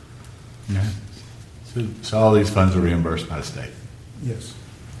 Yeah. So all these funds are reimbursed by the state? Yes.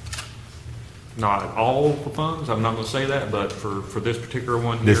 Not all the funds, I'm not going to say that, but for this particular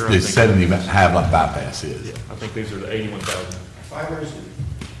one here, This 70 Havelock bypass is? Yeah, I think these are the 81,000. Fibers,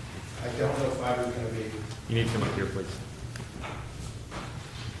 I don't know if fiber's going to be. You need to come up here, please.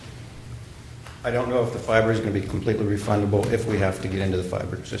 I don't know if the fiber is going to be completely refundable if we have to get into the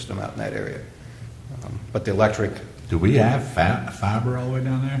fiber system out in that area. But the electric. Do we have fiber all the way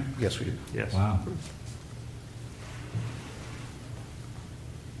down there? Yes, we do. Yes. Wow.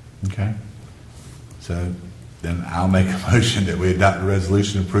 Okay. So then I'll make a motion that we adopt a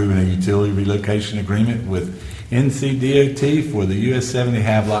resolution approving a utility relocation agreement with NCDOT for the US 70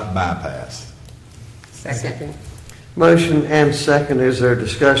 Havelock bypass. Second. Motion and second. Is there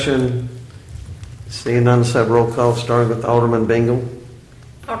discussion? Seeing none, let's have a roll call, starting with Alderman Bingle.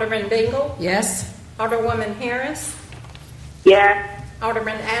 Alderman Bingle, Yes. Alderwoman Harris, Yes.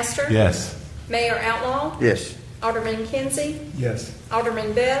 Alderman Astor. Yes. Mayor Outlaw, Yes. Alderman Kinsey, Yes.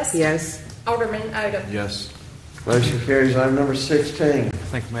 Alderman Best, Yes. Alderman Odom. Yes. Motion carries. Item number 16.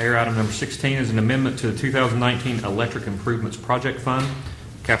 Thank you, Mayor. Item number 16 is an amendment to the 2019 Electric Improvements Project Fund.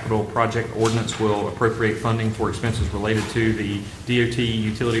 Capital Project Ordinance will appropriate funding for expenses related to the DOT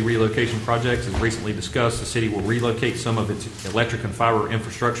utility relocation projects. As recently discussed, the city will relocate some of its electric and fiber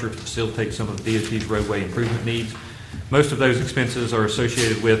infrastructure to facilitate some of the DOT's roadway improvement needs. Most of those expenses are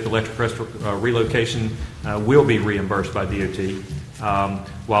associated with electric relocation will be reimbursed by DOT.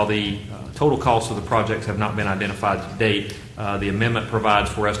 While the total costs of the projects have not been identified to date, the amendment provides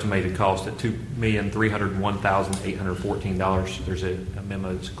for estimated cost at $2,301,814. There's a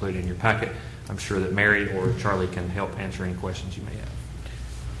memo that's included in your packet. I'm sure that Mary or Charlie can help answer any questions you may have.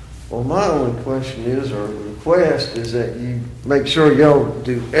 Well, my only question is, or request, is that you make sure y'all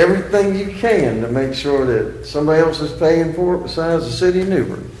do everything you can to make sure that somebody else is paying for it besides the city of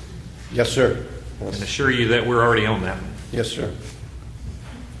Newbern. Yes, sir. I can assure you that we're already on that. Yes, sir.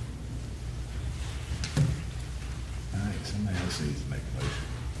 Needs to make a motion.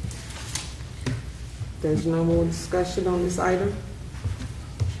 There's no more discussion on this item.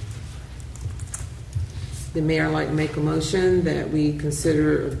 The mayor would like to make a motion that we adopt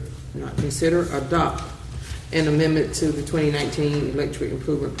an amendment to the 2019 Electric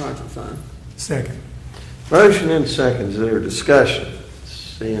Improvement Project Fund. Second. Motion and second. Is there discussion?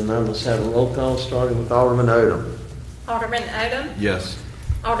 Seeing none, let's have a roll call starting with Alderman Odom. Alderman Odom? Yes.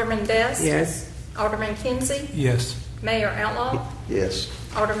 Alderman Best? Yes. Alderman Kinsey? Yes. Mayor Outlaw? Yes.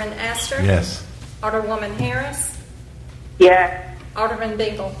 Alderman Astor? Yes. Alderwoman Harris? Yes. Alderman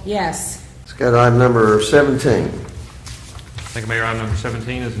Bingle? Yes. Let's go to item number 17. Thank you, Mayor. Item number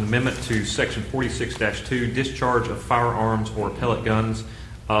 17 is an amendment to Section 46-2, discharge of firearms or pellet guns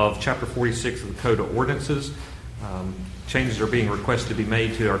of Chapter 46 of the Code of Ordinances. Changes are being requested to be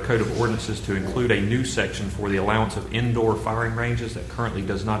made to our Code of Ordinances to include a new section for the allowance of indoor firing ranges that currently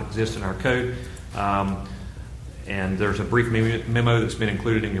does not exist in our code. And there's a brief memo that's been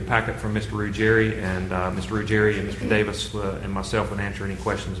included in your packet from Mr. Ruggieri, and Mr. Ruggieri and Mr. Davis and myself would answer any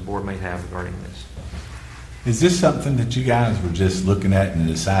questions the board may have regarding this. Is this something that you guys were just looking at and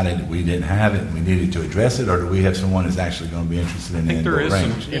decided that we didn't have it and we needed to address it, or do we have someone that's actually going to be interested in the indoor range? I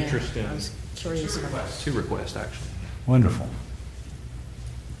think there is some interest in I was curious about that. two requests, actually. Wonderful.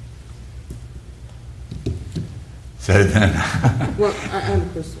 So then, Well, I have a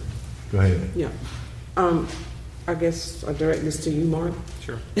question. go ahead. Yeah. I guess I'll direct this to you, Mark.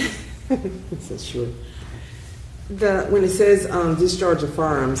 Sure. Sure. When it says discharge of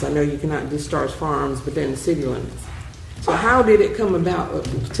firearms, I know you cannot discharge firearms within the city limits. So how did it come about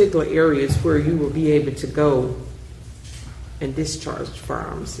in particular areas where you will be able to go and discharge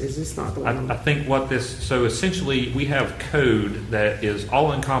firearms? Is this not the one? I think so essentially we have code that is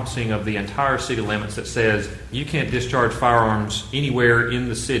all encompassing of the entire city limits that says you can't discharge firearms anywhere in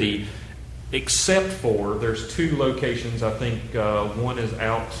the city except for, there's two locations, I think one is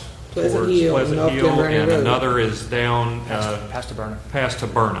out Pleasant towards Hill, Pleasant North Hill, Glen and Road. another is down past to Bern. past to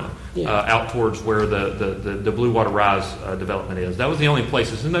Bern, Yeah. out towards where the Blue Water Rise development is. That was the only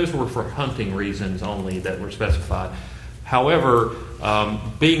places, and those were for hunting reasons only that were specified. However,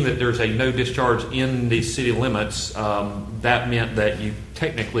 being that there's a no discharge in the city limits, that meant that you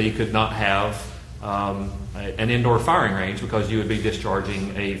technically could not have an indoor firing range because you would be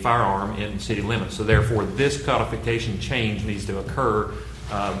discharging a firearm in city limits. So therefore, this codification change needs to occur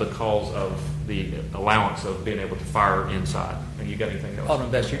because of the allowance of being able to fire inside. And you got anything else?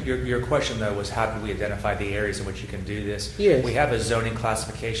 Alderman Best, your question though was how do we identify the areas in which you can do this? Yes. We have a zoning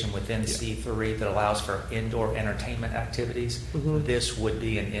classification within C3 that allows for indoor entertainment activities. Mhm. This would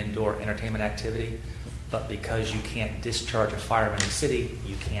be an indoor entertainment activity, but because you can't discharge a firearm in the city,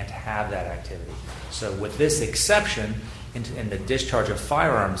 you can't have that activity. So with this exception in the discharge of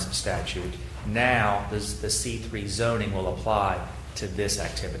firearms statute, now the C3 zoning will apply to this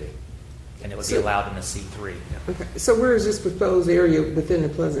activity, and it would be allowed in the C3. Okay. So where is this proposed area within the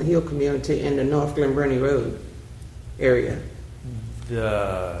Pleasant Hill community and the North Glen Burnie Road area?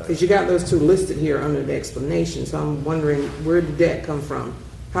 Because you got those two listed here under the explanation, so I'm wondering where did that come from?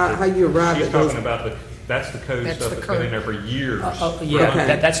 How you arrived She's at those? talking about that's the code That's stuff the that's code. been in there for years. Yeah,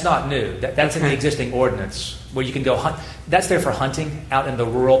 Okay. that's not new. That's in the Okay. existing ordinance where you can go hunt. That's there for hunting out in the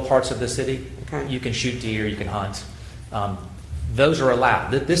rural parts of the city. Okay. You can shoot deer, you can hunt. Those are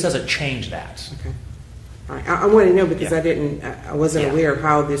allowed. This doesn't change that. Okay. All right. I want to know because Yeah. I wasn't Yeah. aware of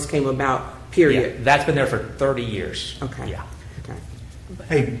how this came about. Yeah, Period. that's been there for 30 years. Okay. Yeah. Okay.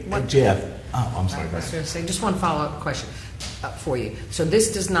 Hey, Jeff. Oh, I'm sorry. I was going to say, just one follow-up question for you. So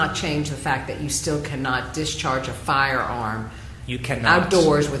this does not change the fact that you still cannot discharge a firearm You cannot.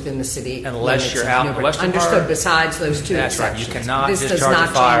 Outdoors within the city. Unless you're limits of out in the Newburgh. western Understood, part. besides those two That's right. exceptions. You cannot This does discharge not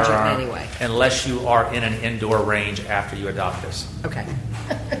a firearm change it in any way. unless you are in an indoor range after you adopt this. Okay.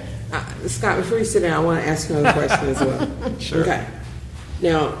 Scott, before you sit down, I want to ask another question as well. Sure. Okay.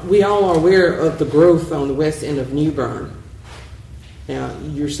 Now, we all are aware of the growth on the west end of New Bern. Now,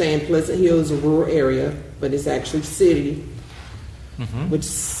 you're saying Pleasant Hill is a rural area, but it's actually city, which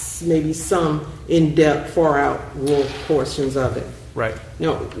maybe some in-depth, far-out rural portions of it. Right.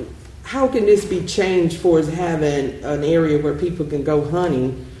 Now, how can this be changed for us having an area where people can go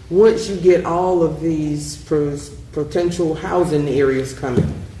hunting once you get all of these potential housing areas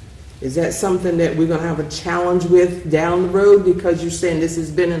coming? Is that something that we're going to have a challenge with down the road because you're saying this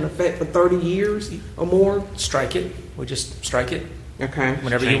has been in effect for 30 years or more? Strike it. We just strike it. Okay.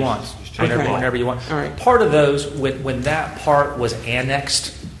 Whenever you want. Okay. Whenever you want. All right. Part of those, when that part was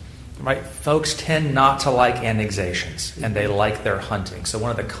annexed, right, folks tend not to like annexations, and they like their hunting. So one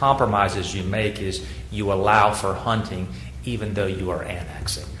of the compromises you make is you allow for hunting even though you are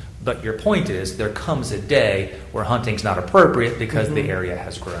annexing. But your point is there comes a day where hunting's not appropriate because the area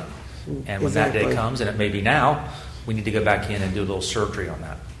has grown. And when that day comes, and it may be now, we need to go back in and do a little surgery on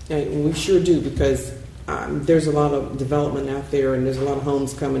that. And we sure do, because there's a lot of development out there, and there's a lot of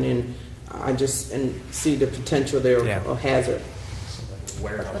homes coming in. I just see the potential there of hazard.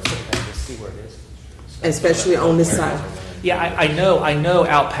 Let's see where it is. Especially on this side. Yeah, I know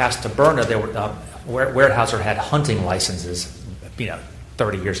out past Taberna, there were Weyerhaeuser had hunting licenses,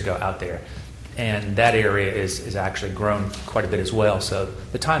 30 years ago out there. And that area is actually grown quite a bit as well. So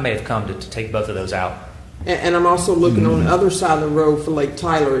the time may have come to take both of those out. And I'm also looking on the other side of the road for Lake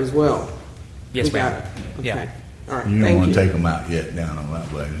Tyler as well. Yes, ma'am. Okay. Yeah. All right. You don't Thank want you. to take them out yet down on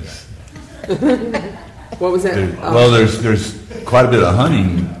that way. What was that? Well, there's quite a bit of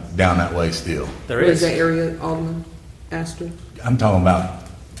hunting down that way still. Where's that area, Alderman Astor? I'm talking about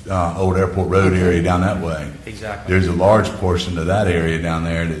Old Airport Road area down that way. Exactly. There's a large portion of that area down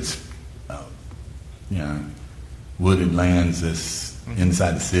there that's, wooded lands that's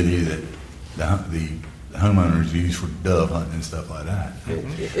inside the city that the homeowners use for dove hunting and stuff like that.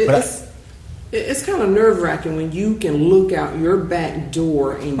 It's kind of nerve-wracking when you can look out your back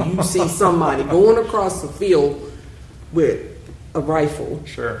door and you see somebody going across the field with a rifle.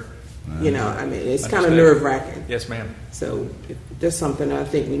 Sure. It's kind of nerve-wracking. Yes, ma'am. So that's something I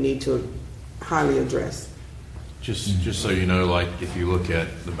think we need to highly address. Just so you know, like if you look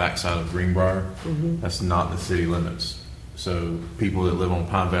at the backside of Greenbrier, that's not the city limits. So people that live on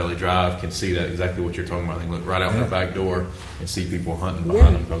Pine Valley Drive can see that exactly what you're talking about. They can look right out their back door and see people hunting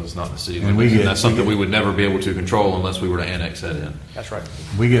behind them because it's not the city limits. And that's something we would never be able to control unless we were to annex that in. That's right.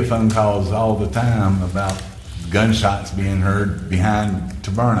 We get phone calls all the time about gunshots being heard behind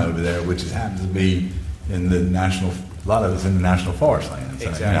Taberna over there, which happens to be in the a lot of it's in the national forest lands.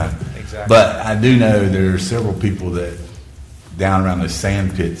 Exactly. Exactly. But I do know there are several people that down around the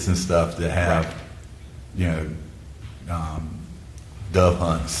sand pits and stuff that have, dove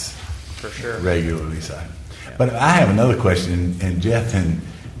hunts for sure regularly. So, but I have another question, and Jeff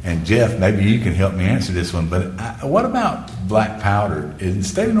and Jeff, maybe you can help me answer this one. But what about black powder? In the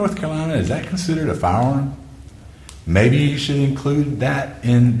state of North Carolina, is that considered a firearm? Maybe you should include that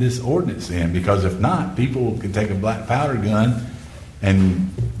in this ordinance then, because if not, people can take a black powder gun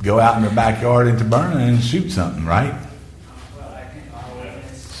and go out in their backyard into Bern and shoot something, right? Well, I think our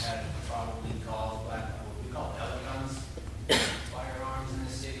ordinance had probably called what we call pellet guns, firearms in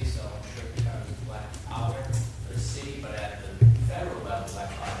the city, so I'm sure it covers black powder for the city, but at the federal level,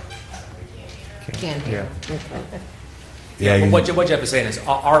 black powder Can't. Yeah. Yeah, what Jeff is saying is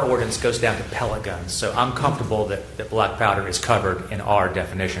our ordinance goes down to pellet guns, so I'm comfortable that black powder is covered in our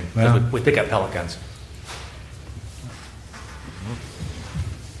definition. Well, we pick up pellet guns.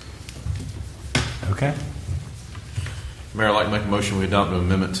 Okay. Mayor, I'd like to make a motion we adopt an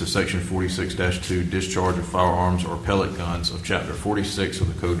amendment to Section 46-2, discharge of firearms or pellet guns of Chapter 46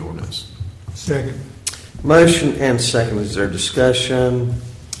 of the Code Ordinance. Second. Motion and second. Is there discussion?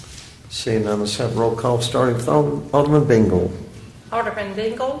 Seeing none, let's have roll call starting with Alderman Bingle. Alderman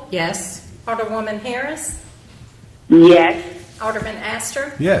Bingle? Yes. Alderwoman Harris? Yes. Alderman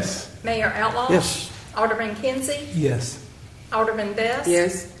Astor? Yes. Mayor Outlaw? Yes. Alderman Kinsey? Yes. Alderman Best?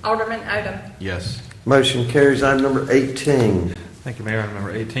 Yes. Alderman Odom? Yes. Motion carries. Item number 18. Thank you, Mayor. Item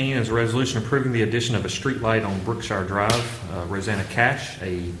number 18 is a resolution approving the addition of a street light on Brookshire Drive. Rosanna Cash,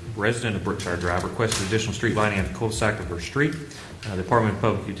 a resident of Brookshire Drive, requested additional street lighting at the cul-de-sac of her street. The Department of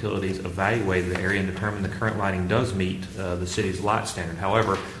Public Utilities evaluated the area and determined the current lighting does meet the city's light standard.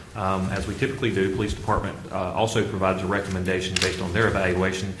 However, as we typically do, Police Department also provides a recommendation based on their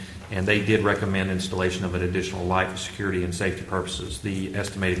evaluation and they did recommend installation of an additional light for security and safety purposes. The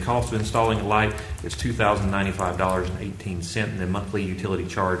estimated cost of installing a light is $2,095.18, and the monthly utility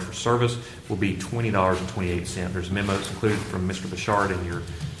charge for service will be $20.28. There's memos included from Mr. Bouchard in your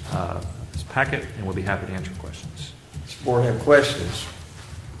packet, and we'll be happy to answer questions. Does the board have questions?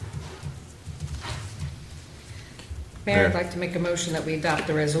 Mayor, I'd like to make a motion that we adopt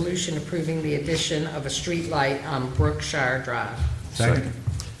the resolution approving the addition of a street light on Brookshire Drive. Second.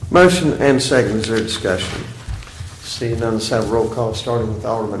 Motion and second. Is there discussion? Seeing none, let's have a roll call starting with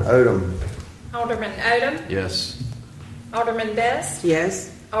Alderman Odom. Alderman Odom. Yes. Alderman Best.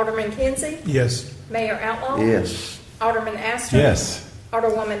 Yes. Alderman Kinsey. Yes. Mayor Outlaw. Yes. Alderman Astor. Yes.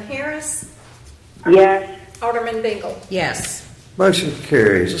 Alderwoman Harris. Yes. Alderman Bingle. Yes. Motion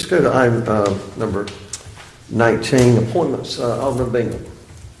carries. Let's go to item number 19, appointments. Alderman Bingle.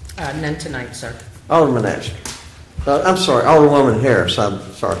 None tonight, sir. Alderman Astor. I'm sorry, Alderwoman Harris. I'm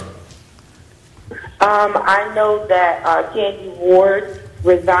sorry. I know that Candy Ward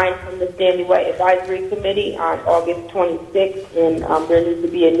resigned from the Stanley White Advisory Committee on August 26th, and there needs to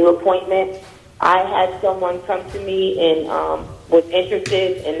be a new appointment. I had someone come to me and was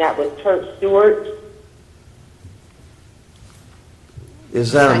interested, and that was Kurt Stewart.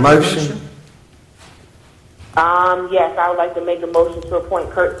 Is that a motion? Yes, I would like to make a motion to appoint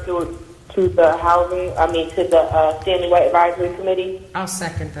Kurt Stewart to the to the Stanley White Advisory Committee. I'll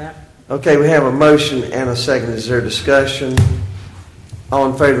second that. Okay, we have a motion and a second. Is there discussion? All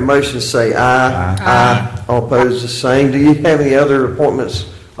in favor of the motion say aye. Aye. All opposed the same. Do you have any other appointments,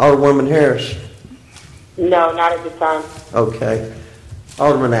 Alderwoman Harris? No, not at this time. Okay.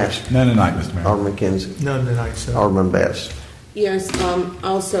 Alderman Astor. None tonight, Mr. Mayor. Alderman Kinsey. None tonight, sir. Alderman Best. Yes,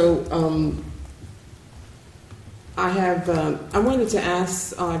 also, I wanted to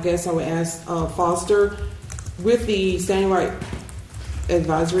ask, I guess I would ask Foster, with the Stanley White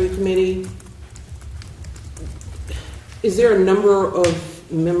Advisory Committee, is there a number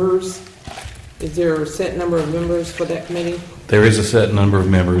of members? Is there a set number of members for that committee? There is a set number of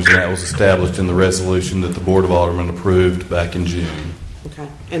members, and that was established in the resolution that the Board of Aldermen approved back in June. Okay,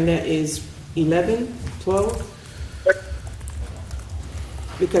 and that is 11, 12?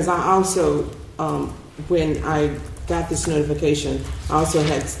 Because I also, when I got this notification, I also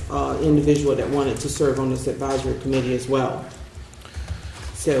had an individual that wanted to serve on this advisory committee as well.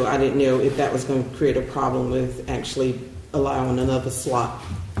 So I didn't know if that was going to create a problem with actually allowing another slot.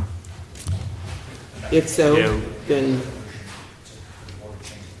 If so, then...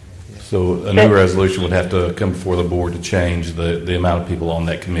 So a new resolution would have to come before the board to change the amount of people on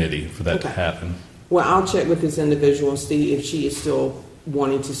that committee for that to happen. Well, I'll check with this individual and see if she is still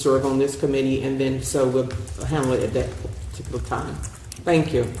wanting to serve on this committee, and then so we'll handle it at that particular time.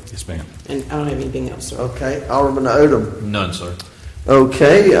 Thank you. Yes, ma'am. And I don't have anything else, sir. Okay. Alderman Odom. None, sir.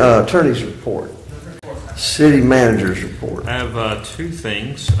 Okay. Attorney's report. City manager's report. I have two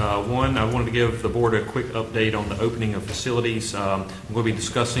things. One, I wanted to give the board a quick update on the opening of facilities. I'm going to be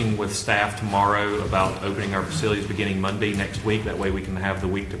discussing with staff tomorrow about opening our facilities beginning Monday next week. That way we can have the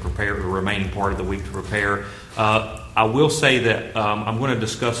week to prepare, the remaining part of the week to prepare. I will say that I'm going to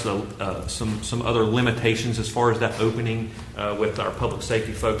discuss some other limitations as far as that opening with our public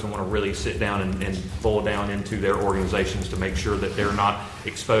safety folks. I want to really sit down and boil down into their organizations to make sure that they're not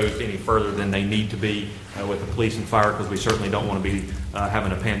exposed any further than they need to be with the police and fire, because we certainly don't want to be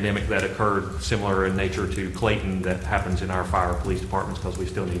having a pandemic that occurred similar in nature to Clayton that happens in our fire police departments, because we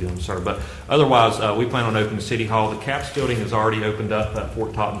still need them to serve. But otherwise, we plan on opening City Hall. The CAPS building has already opened up at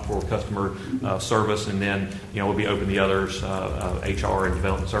Fort Totten for customer service, and then we'll be open the others, HR and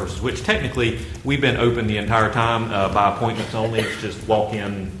development services, which technically we've been open the entire time by appointments only. It's just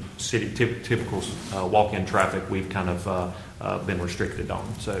walk-in city typical walk-in traffic we've kind of been restricted on.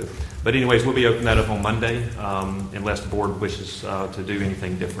 So, but anyways, we'll be opening that up on Monday unless the board wishes to do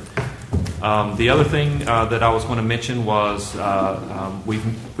anything different. The other thing that I was going to mention was I've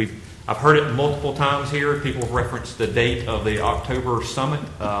heard it multiple times here. People have referenced the date of the October summit.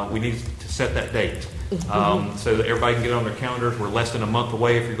 We need to set that date so that everybody can get it on their calendars. We're less than a month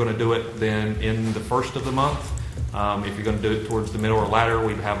away. If you're going to do it, then in the first of the month. If you're going to do it towards the middle or latter,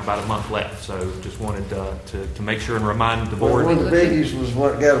 we have about a month left. So just wanted to make sure and remind the board. One of the biggies was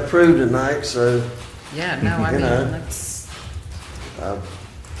what got approved tonight. So yeah, no, I mean that's.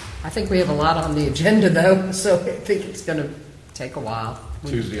 I think we have a lot on the agenda though, so I think it's going to take a while.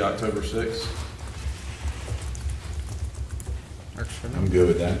 Tuesday, October 6th. Works for me. I'm good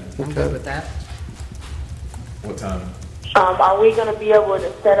with that. I'm good with that. What time? Are we going to be able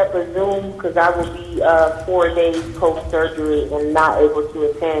to set up a Zoom? Because I will be 4 days post-surgery and not able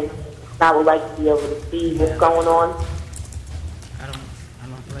to attend. I would like to be able to see what's going on. I'm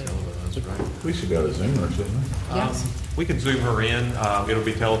not available. That's right. We should be able to Zoom her, shouldn't we? Yes. We can Zoom her in. It'll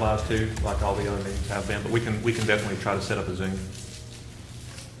be televised too, like all the other meetings have been, but we can definitely try to set up a Zoom.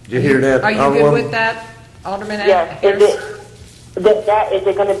 Did you hear that? Are you good with that, Alderman Yes. Harris? Is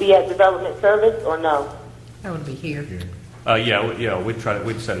it going to be at Development Service or no? That would be here. We'd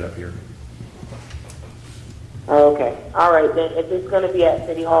set it up here. Oh, okay. All right. Then if it's going to be at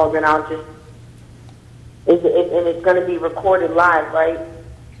City Hall, then I'll just. And it's going to be recorded live, right?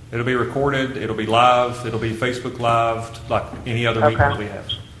 It'll be recorded. It'll be live. It'll be Facebook Live, like any other meeting that we have.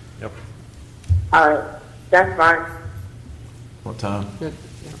 Yep. All right. That's fine. What time?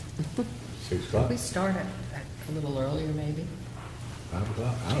 6 o'clock. We start at a little earlier, maybe. 5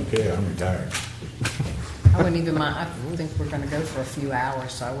 o'clock. I don't care. I'm retired. I wouldn't even mind. I think we're going to go for a few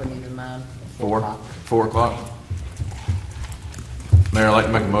hours, so I wouldn't even mind. 4 o'clock. Mayor, I'd like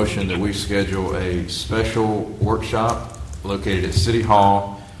to make a motion that we schedule a special workshop located at City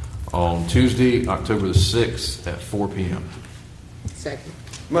Hall on Tuesday, October the 6th at 4 p.m. Second.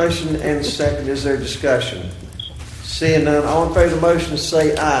 Motion and second. Is there discussion? Seeing none, all in favor of the motion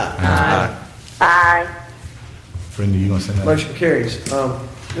say aye. Aye. Aye. Brenda, you want to send that? Motion carries.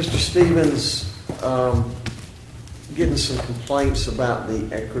 Mr. Stevens, getting some complaints about the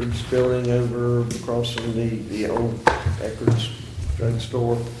Eckerd's building over across from the old Eckerd's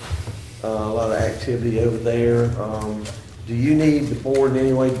drugstore. A lot of activity over there. Do you need the board in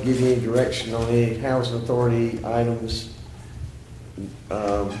any way to give you any direction on any housing authority items?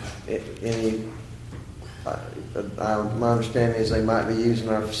 My understanding is they might be using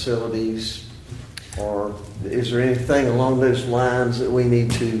our facilities, or is there anything along those lines that we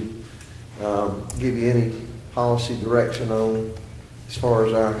need to give you any policy direction on as far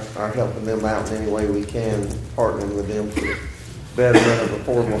as our helping them out in any way we can, partnering with them for the betterment of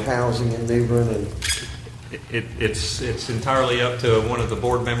affordable housing in New Bern? And It's entirely up to one of the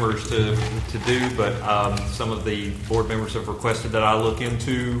board members to do, but some of the board members have requested that I look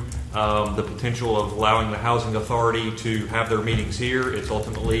into the potential of allowing the housing authority to have their meetings here. It's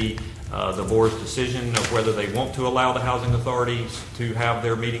ultimately the board's decision of whether they want to allow the housing authorities to have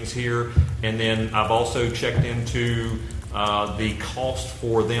their meetings here. And then I've also checked into the cost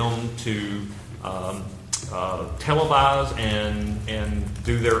for them to televise and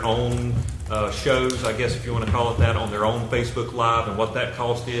do their own shows, I guess if you want to call it that, on their own Facebook Live, and what that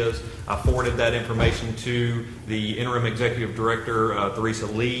cost is. I forwarded that information to the interim executive director, Theresa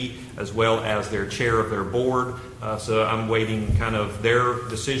Lee, as well as their chair of their board. So I'm waiting kind of their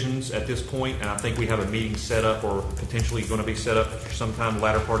decisions at this point, and I think we have a meeting set up, or potentially going to be set up sometime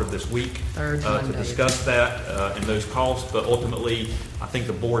latter part of this week to discuss that and those costs. But ultimately, I think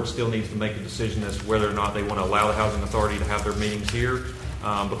the board still needs to make a decision as to whether or not they want to allow the housing authority to have their meetings here.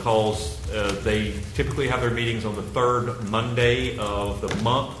 Because they typically have their meetings on the third Monday of the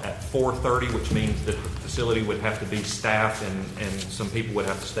month at 4:30, which means that the facility would have to be staffed and some people would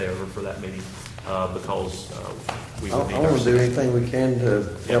have to stay over for that meeting because we would need I want to do anything we can to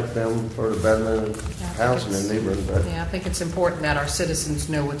help them for the betterment of housing in New Bern. But Yeah, I think it's important that our citizens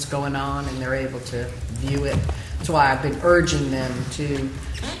know what's going on and they're able to view it. That's why I've been urging them to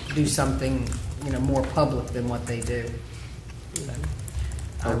do something, more public than what they do.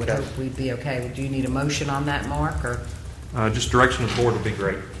 I would hope we'd be okay. Do you need a motion on that, Mark, or? Just direction of the board would be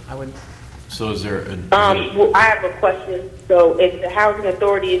great. I would. So is there Well, I have a question. So if the housing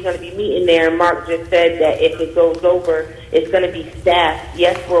authority is going to be meeting there, Mark just said that if it goes over, it's going to be staffed.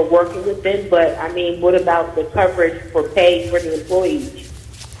 Yes, we're working with them, but I mean, what about the coverage for pay for the employees?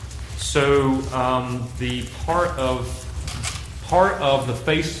 So the part of the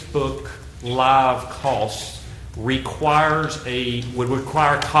Facebook Live costs would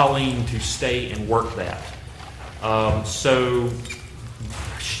require Colleen to stay and work that. So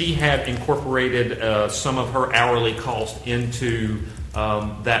she had incorporated some of her hourly cost into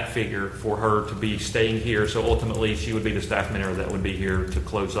that figure for her to be staying here. So ultimately, she would be the staff member that would be here to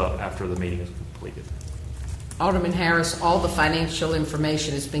close up after the meeting is completed. Alderman Harris, all the financial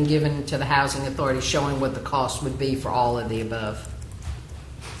information has been given to the housing authority showing what the cost would be for all of the above.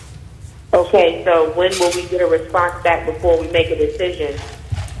 Okay, so when will we get a response back before we make a decision?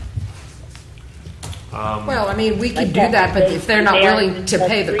 Well, I mean, we could do that, but if they're not willing to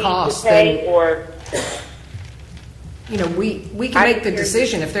pay the cost, then we can make the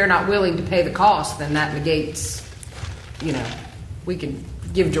decision. If they're not willing to pay the cost, then that negates. We can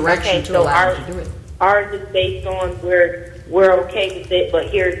give direction to allow them to do it. Ours is based on we're okay with it, but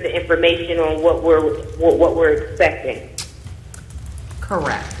here's the information on what we're expecting.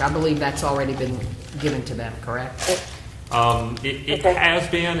 Correct. I believe that's already been given to them, correct? It has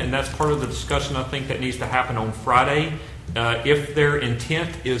been, and that's part of the discussion I think that needs to happen on Friday. if their intent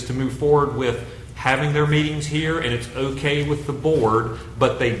is to move forward with having their meetings here and it's okay with the board,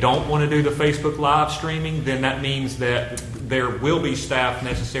 but they don't want to do the Facebook live streaming, then that means that there will be staff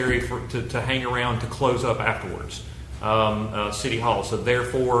necessary to hang around to close up afterwards. City Hall. So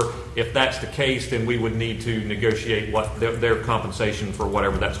therefore, if that's the case, then we would need to negotiate what their compensation for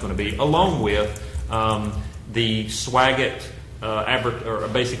whatever that's going to be, along with the Swagat, or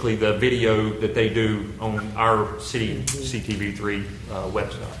basically the video that they do on our city CTV3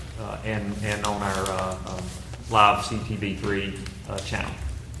 website and on our live CTV3 channel.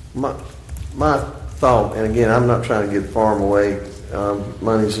 My thought, and again, I'm not trying to get far away.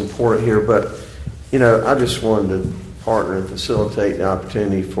 Money's important here, but I just wanted to partner and facilitate the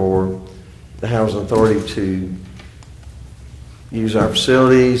opportunity for the Housing Authority to use our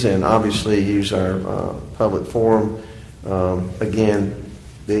facilities and obviously use our public forum. Again,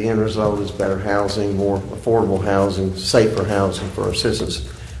 the end result is better housing, more affordable housing, safer housing for our citizens.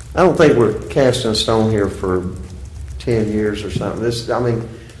 I don't think we're casting a stone here for 10 years or something.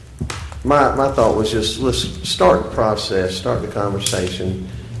 My thought was just, let's start the process, start the conversation,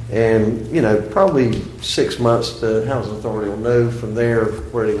 and probably 6 months the Housing Authority will know from there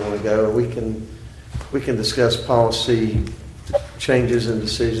where they want to go. We can discuss policy changes and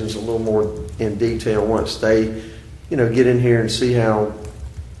decisions a little more in detail once they get in here and see how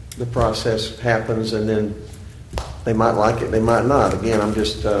the process happens, and then they might like it, they might not. Again, I'm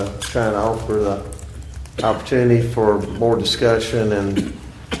just trying to offer the opportunity for more discussion and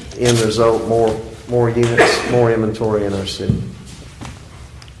end result, more units, more inventory in our city.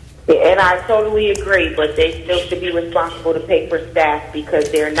 And I totally agree, but they still should be responsible to pay for staff because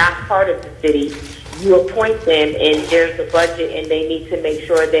they're not part of the city. You appoint them, and there's a budget, and they need to make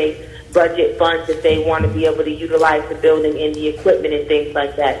sure they budget funds if they want to be able to utilize the building and the equipment and things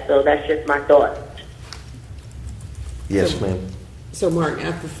like that. So that's just my thought. Yes, ma'am. So, Mark,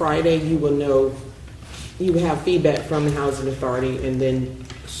 after Friday, you will know, you will have feedback from the Housing Authority, and then...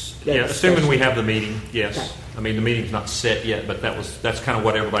 Yeah, assuming we have the meeting, yes. Okay. I mean, the meeting's not set yet, but that's kind of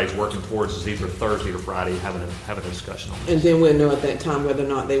what everybody's working towards, is either Thursday or Friday having a discussion on this. And then we'll know at that time whether or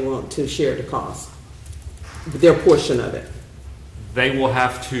not they want to share the cost, their portion of it. They will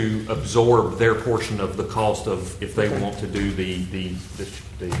have to absorb their portion of the cost of if they want to do the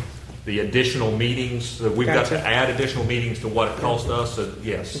additional meetings. So we've got to add additional meetings to what it costs us. So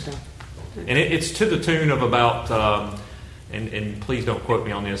yes, and it's to the tune of about. And please don't quote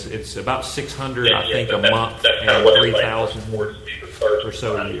me on this. It's about $600, I think, a month, and $3,000 or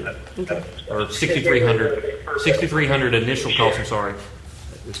so a year, or $6,300 initial cost. I'm sorry,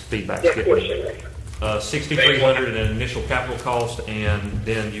 this feedback's getting me. $6,300 in an initial capital cost, and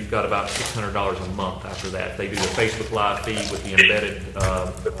then you've got about $600 a month after that. They do the Facebook Live feed with the embedded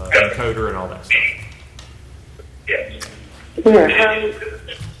encoder and all that stuff.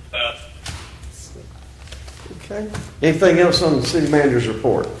 Okay. Anything else on the city manager's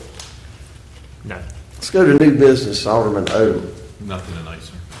report? No. Let's go to new business. Alderman Odom. Nothing tonight,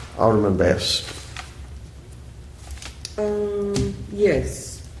 sir. Alderman Best.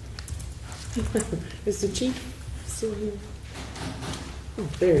 Yes. Is the chief still here? Oh,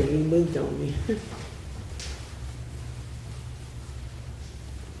 there, he moved on me.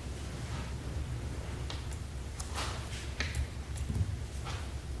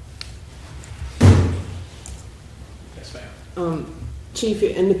 Chief,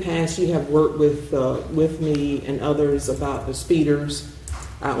 in the past you have worked with me and others about the speeders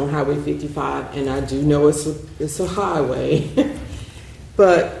out on Highway 55, and I do know it's a highway.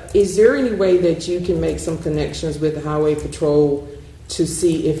 But is there any way that you can make some connections with the Highway Patrol to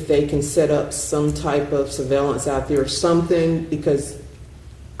see if they can set up some type of surveillance out there or something? Because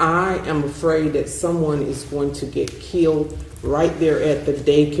I am afraid that someone is going to get killed right there at the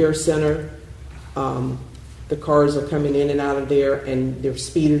daycare center. The cars are coming in and out of there, and there's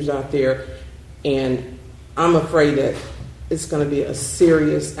speeders out there, and I'm afraid that it's going to be a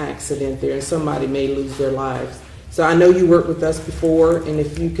serious accident there, and somebody may lose their lives. So I know you worked with us before, and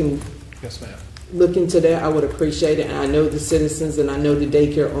if you can look into that, I would appreciate it. And I know the citizens, and I know the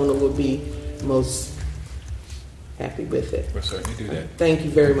daycare owner will be most happy with it. We'll certainly do that. Thank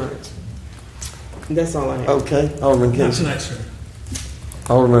you very much. And that's all I have. Okay, Alderman Kinsey. Not tonight, sir.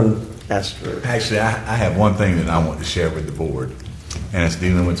 Alderman Astor. Actually, I have one thing that I want to share with the board, and it's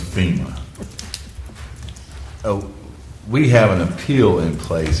dealing with FEMA. We have an appeal in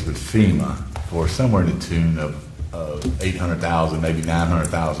place with FEMA for somewhere in the tune of $800,000, maybe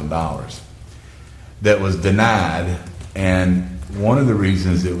 $900,000 that was denied, and one of the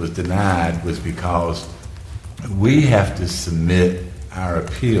reasons it was denied was because we have to submit our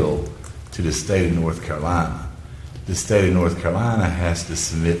appeal to the state of North Carolina. the state of North Carolina has to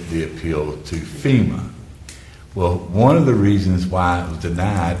submit the appeal to FEMA. Well, one of the reasons why it was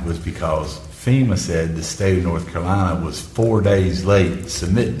denied was because FEMA said the state of North Carolina was 4 days late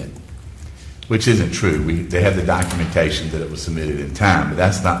submitting it, which isn't true. They have the documentation that it was submitted in time, but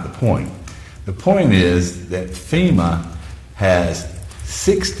that's not the point. The point is that FEMA has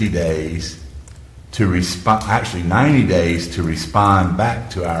 60 days to respond, actually 90 days to respond back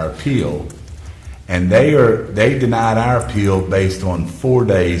to our appeal, and they denied our appeal based on 4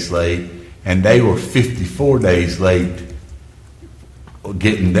 days late, and they were 54 days late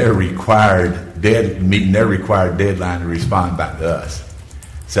getting their meeting their required deadline to respond back to us.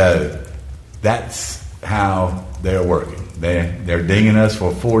 So that's how they're working. They're dinging us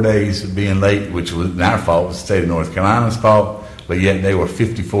for 4 days of being late, which was our fault, it was the state of North Carolina's fault, but yet they were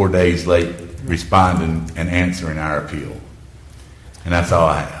 54 days late responding and answering our appeal. And that's all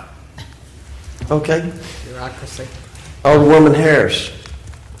I have. Okay. Bureaucracy. Alderwoman Harris.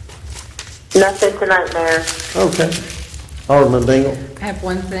 Nothing tonight, Mayor. Okay. Alderman Bingle. I have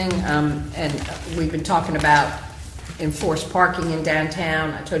one thing, and we've been talking about enforced parking in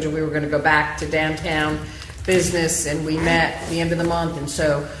downtown. I told you we were going to go back to downtown business, and we met at the end of the month. And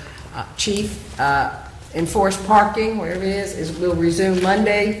so, Chief, enforced parking, wherever it is will resume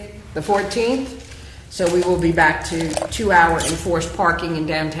Monday, the 14th. So we will be back to 2-hour enforced parking in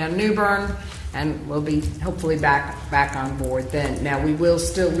downtown New Bern, and we'll be hopefully back on board then. Now, we will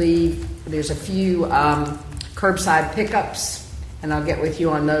still leave. There's a few curbside pickups, and I'll get with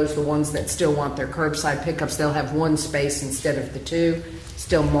you on those. The ones that still want their curbside pickups, they'll have one space instead of the two,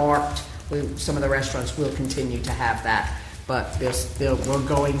 still marked. Some of the restaurants will continue to have that, but we're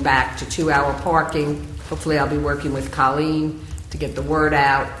going back to 2-hour parking. Hopefully I'll be working with Colleen to get the word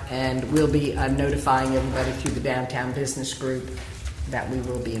out, and we'll be notifying everybody through the downtown business group that we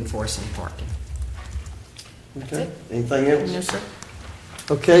will be enforcing parking. Okay. Anything else? No, sir.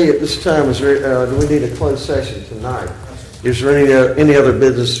 Okay, at this time, do we need a closed session tonight? Is there any other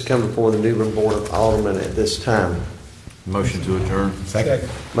business to come before the New Bern Board of Aldermen at this time? Motion to adjourn. Second.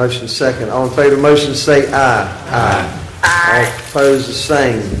 Motion second. All in favor of the motion say aye. Aye. All opposed the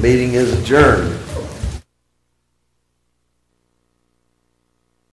same. The meeting is adjourned.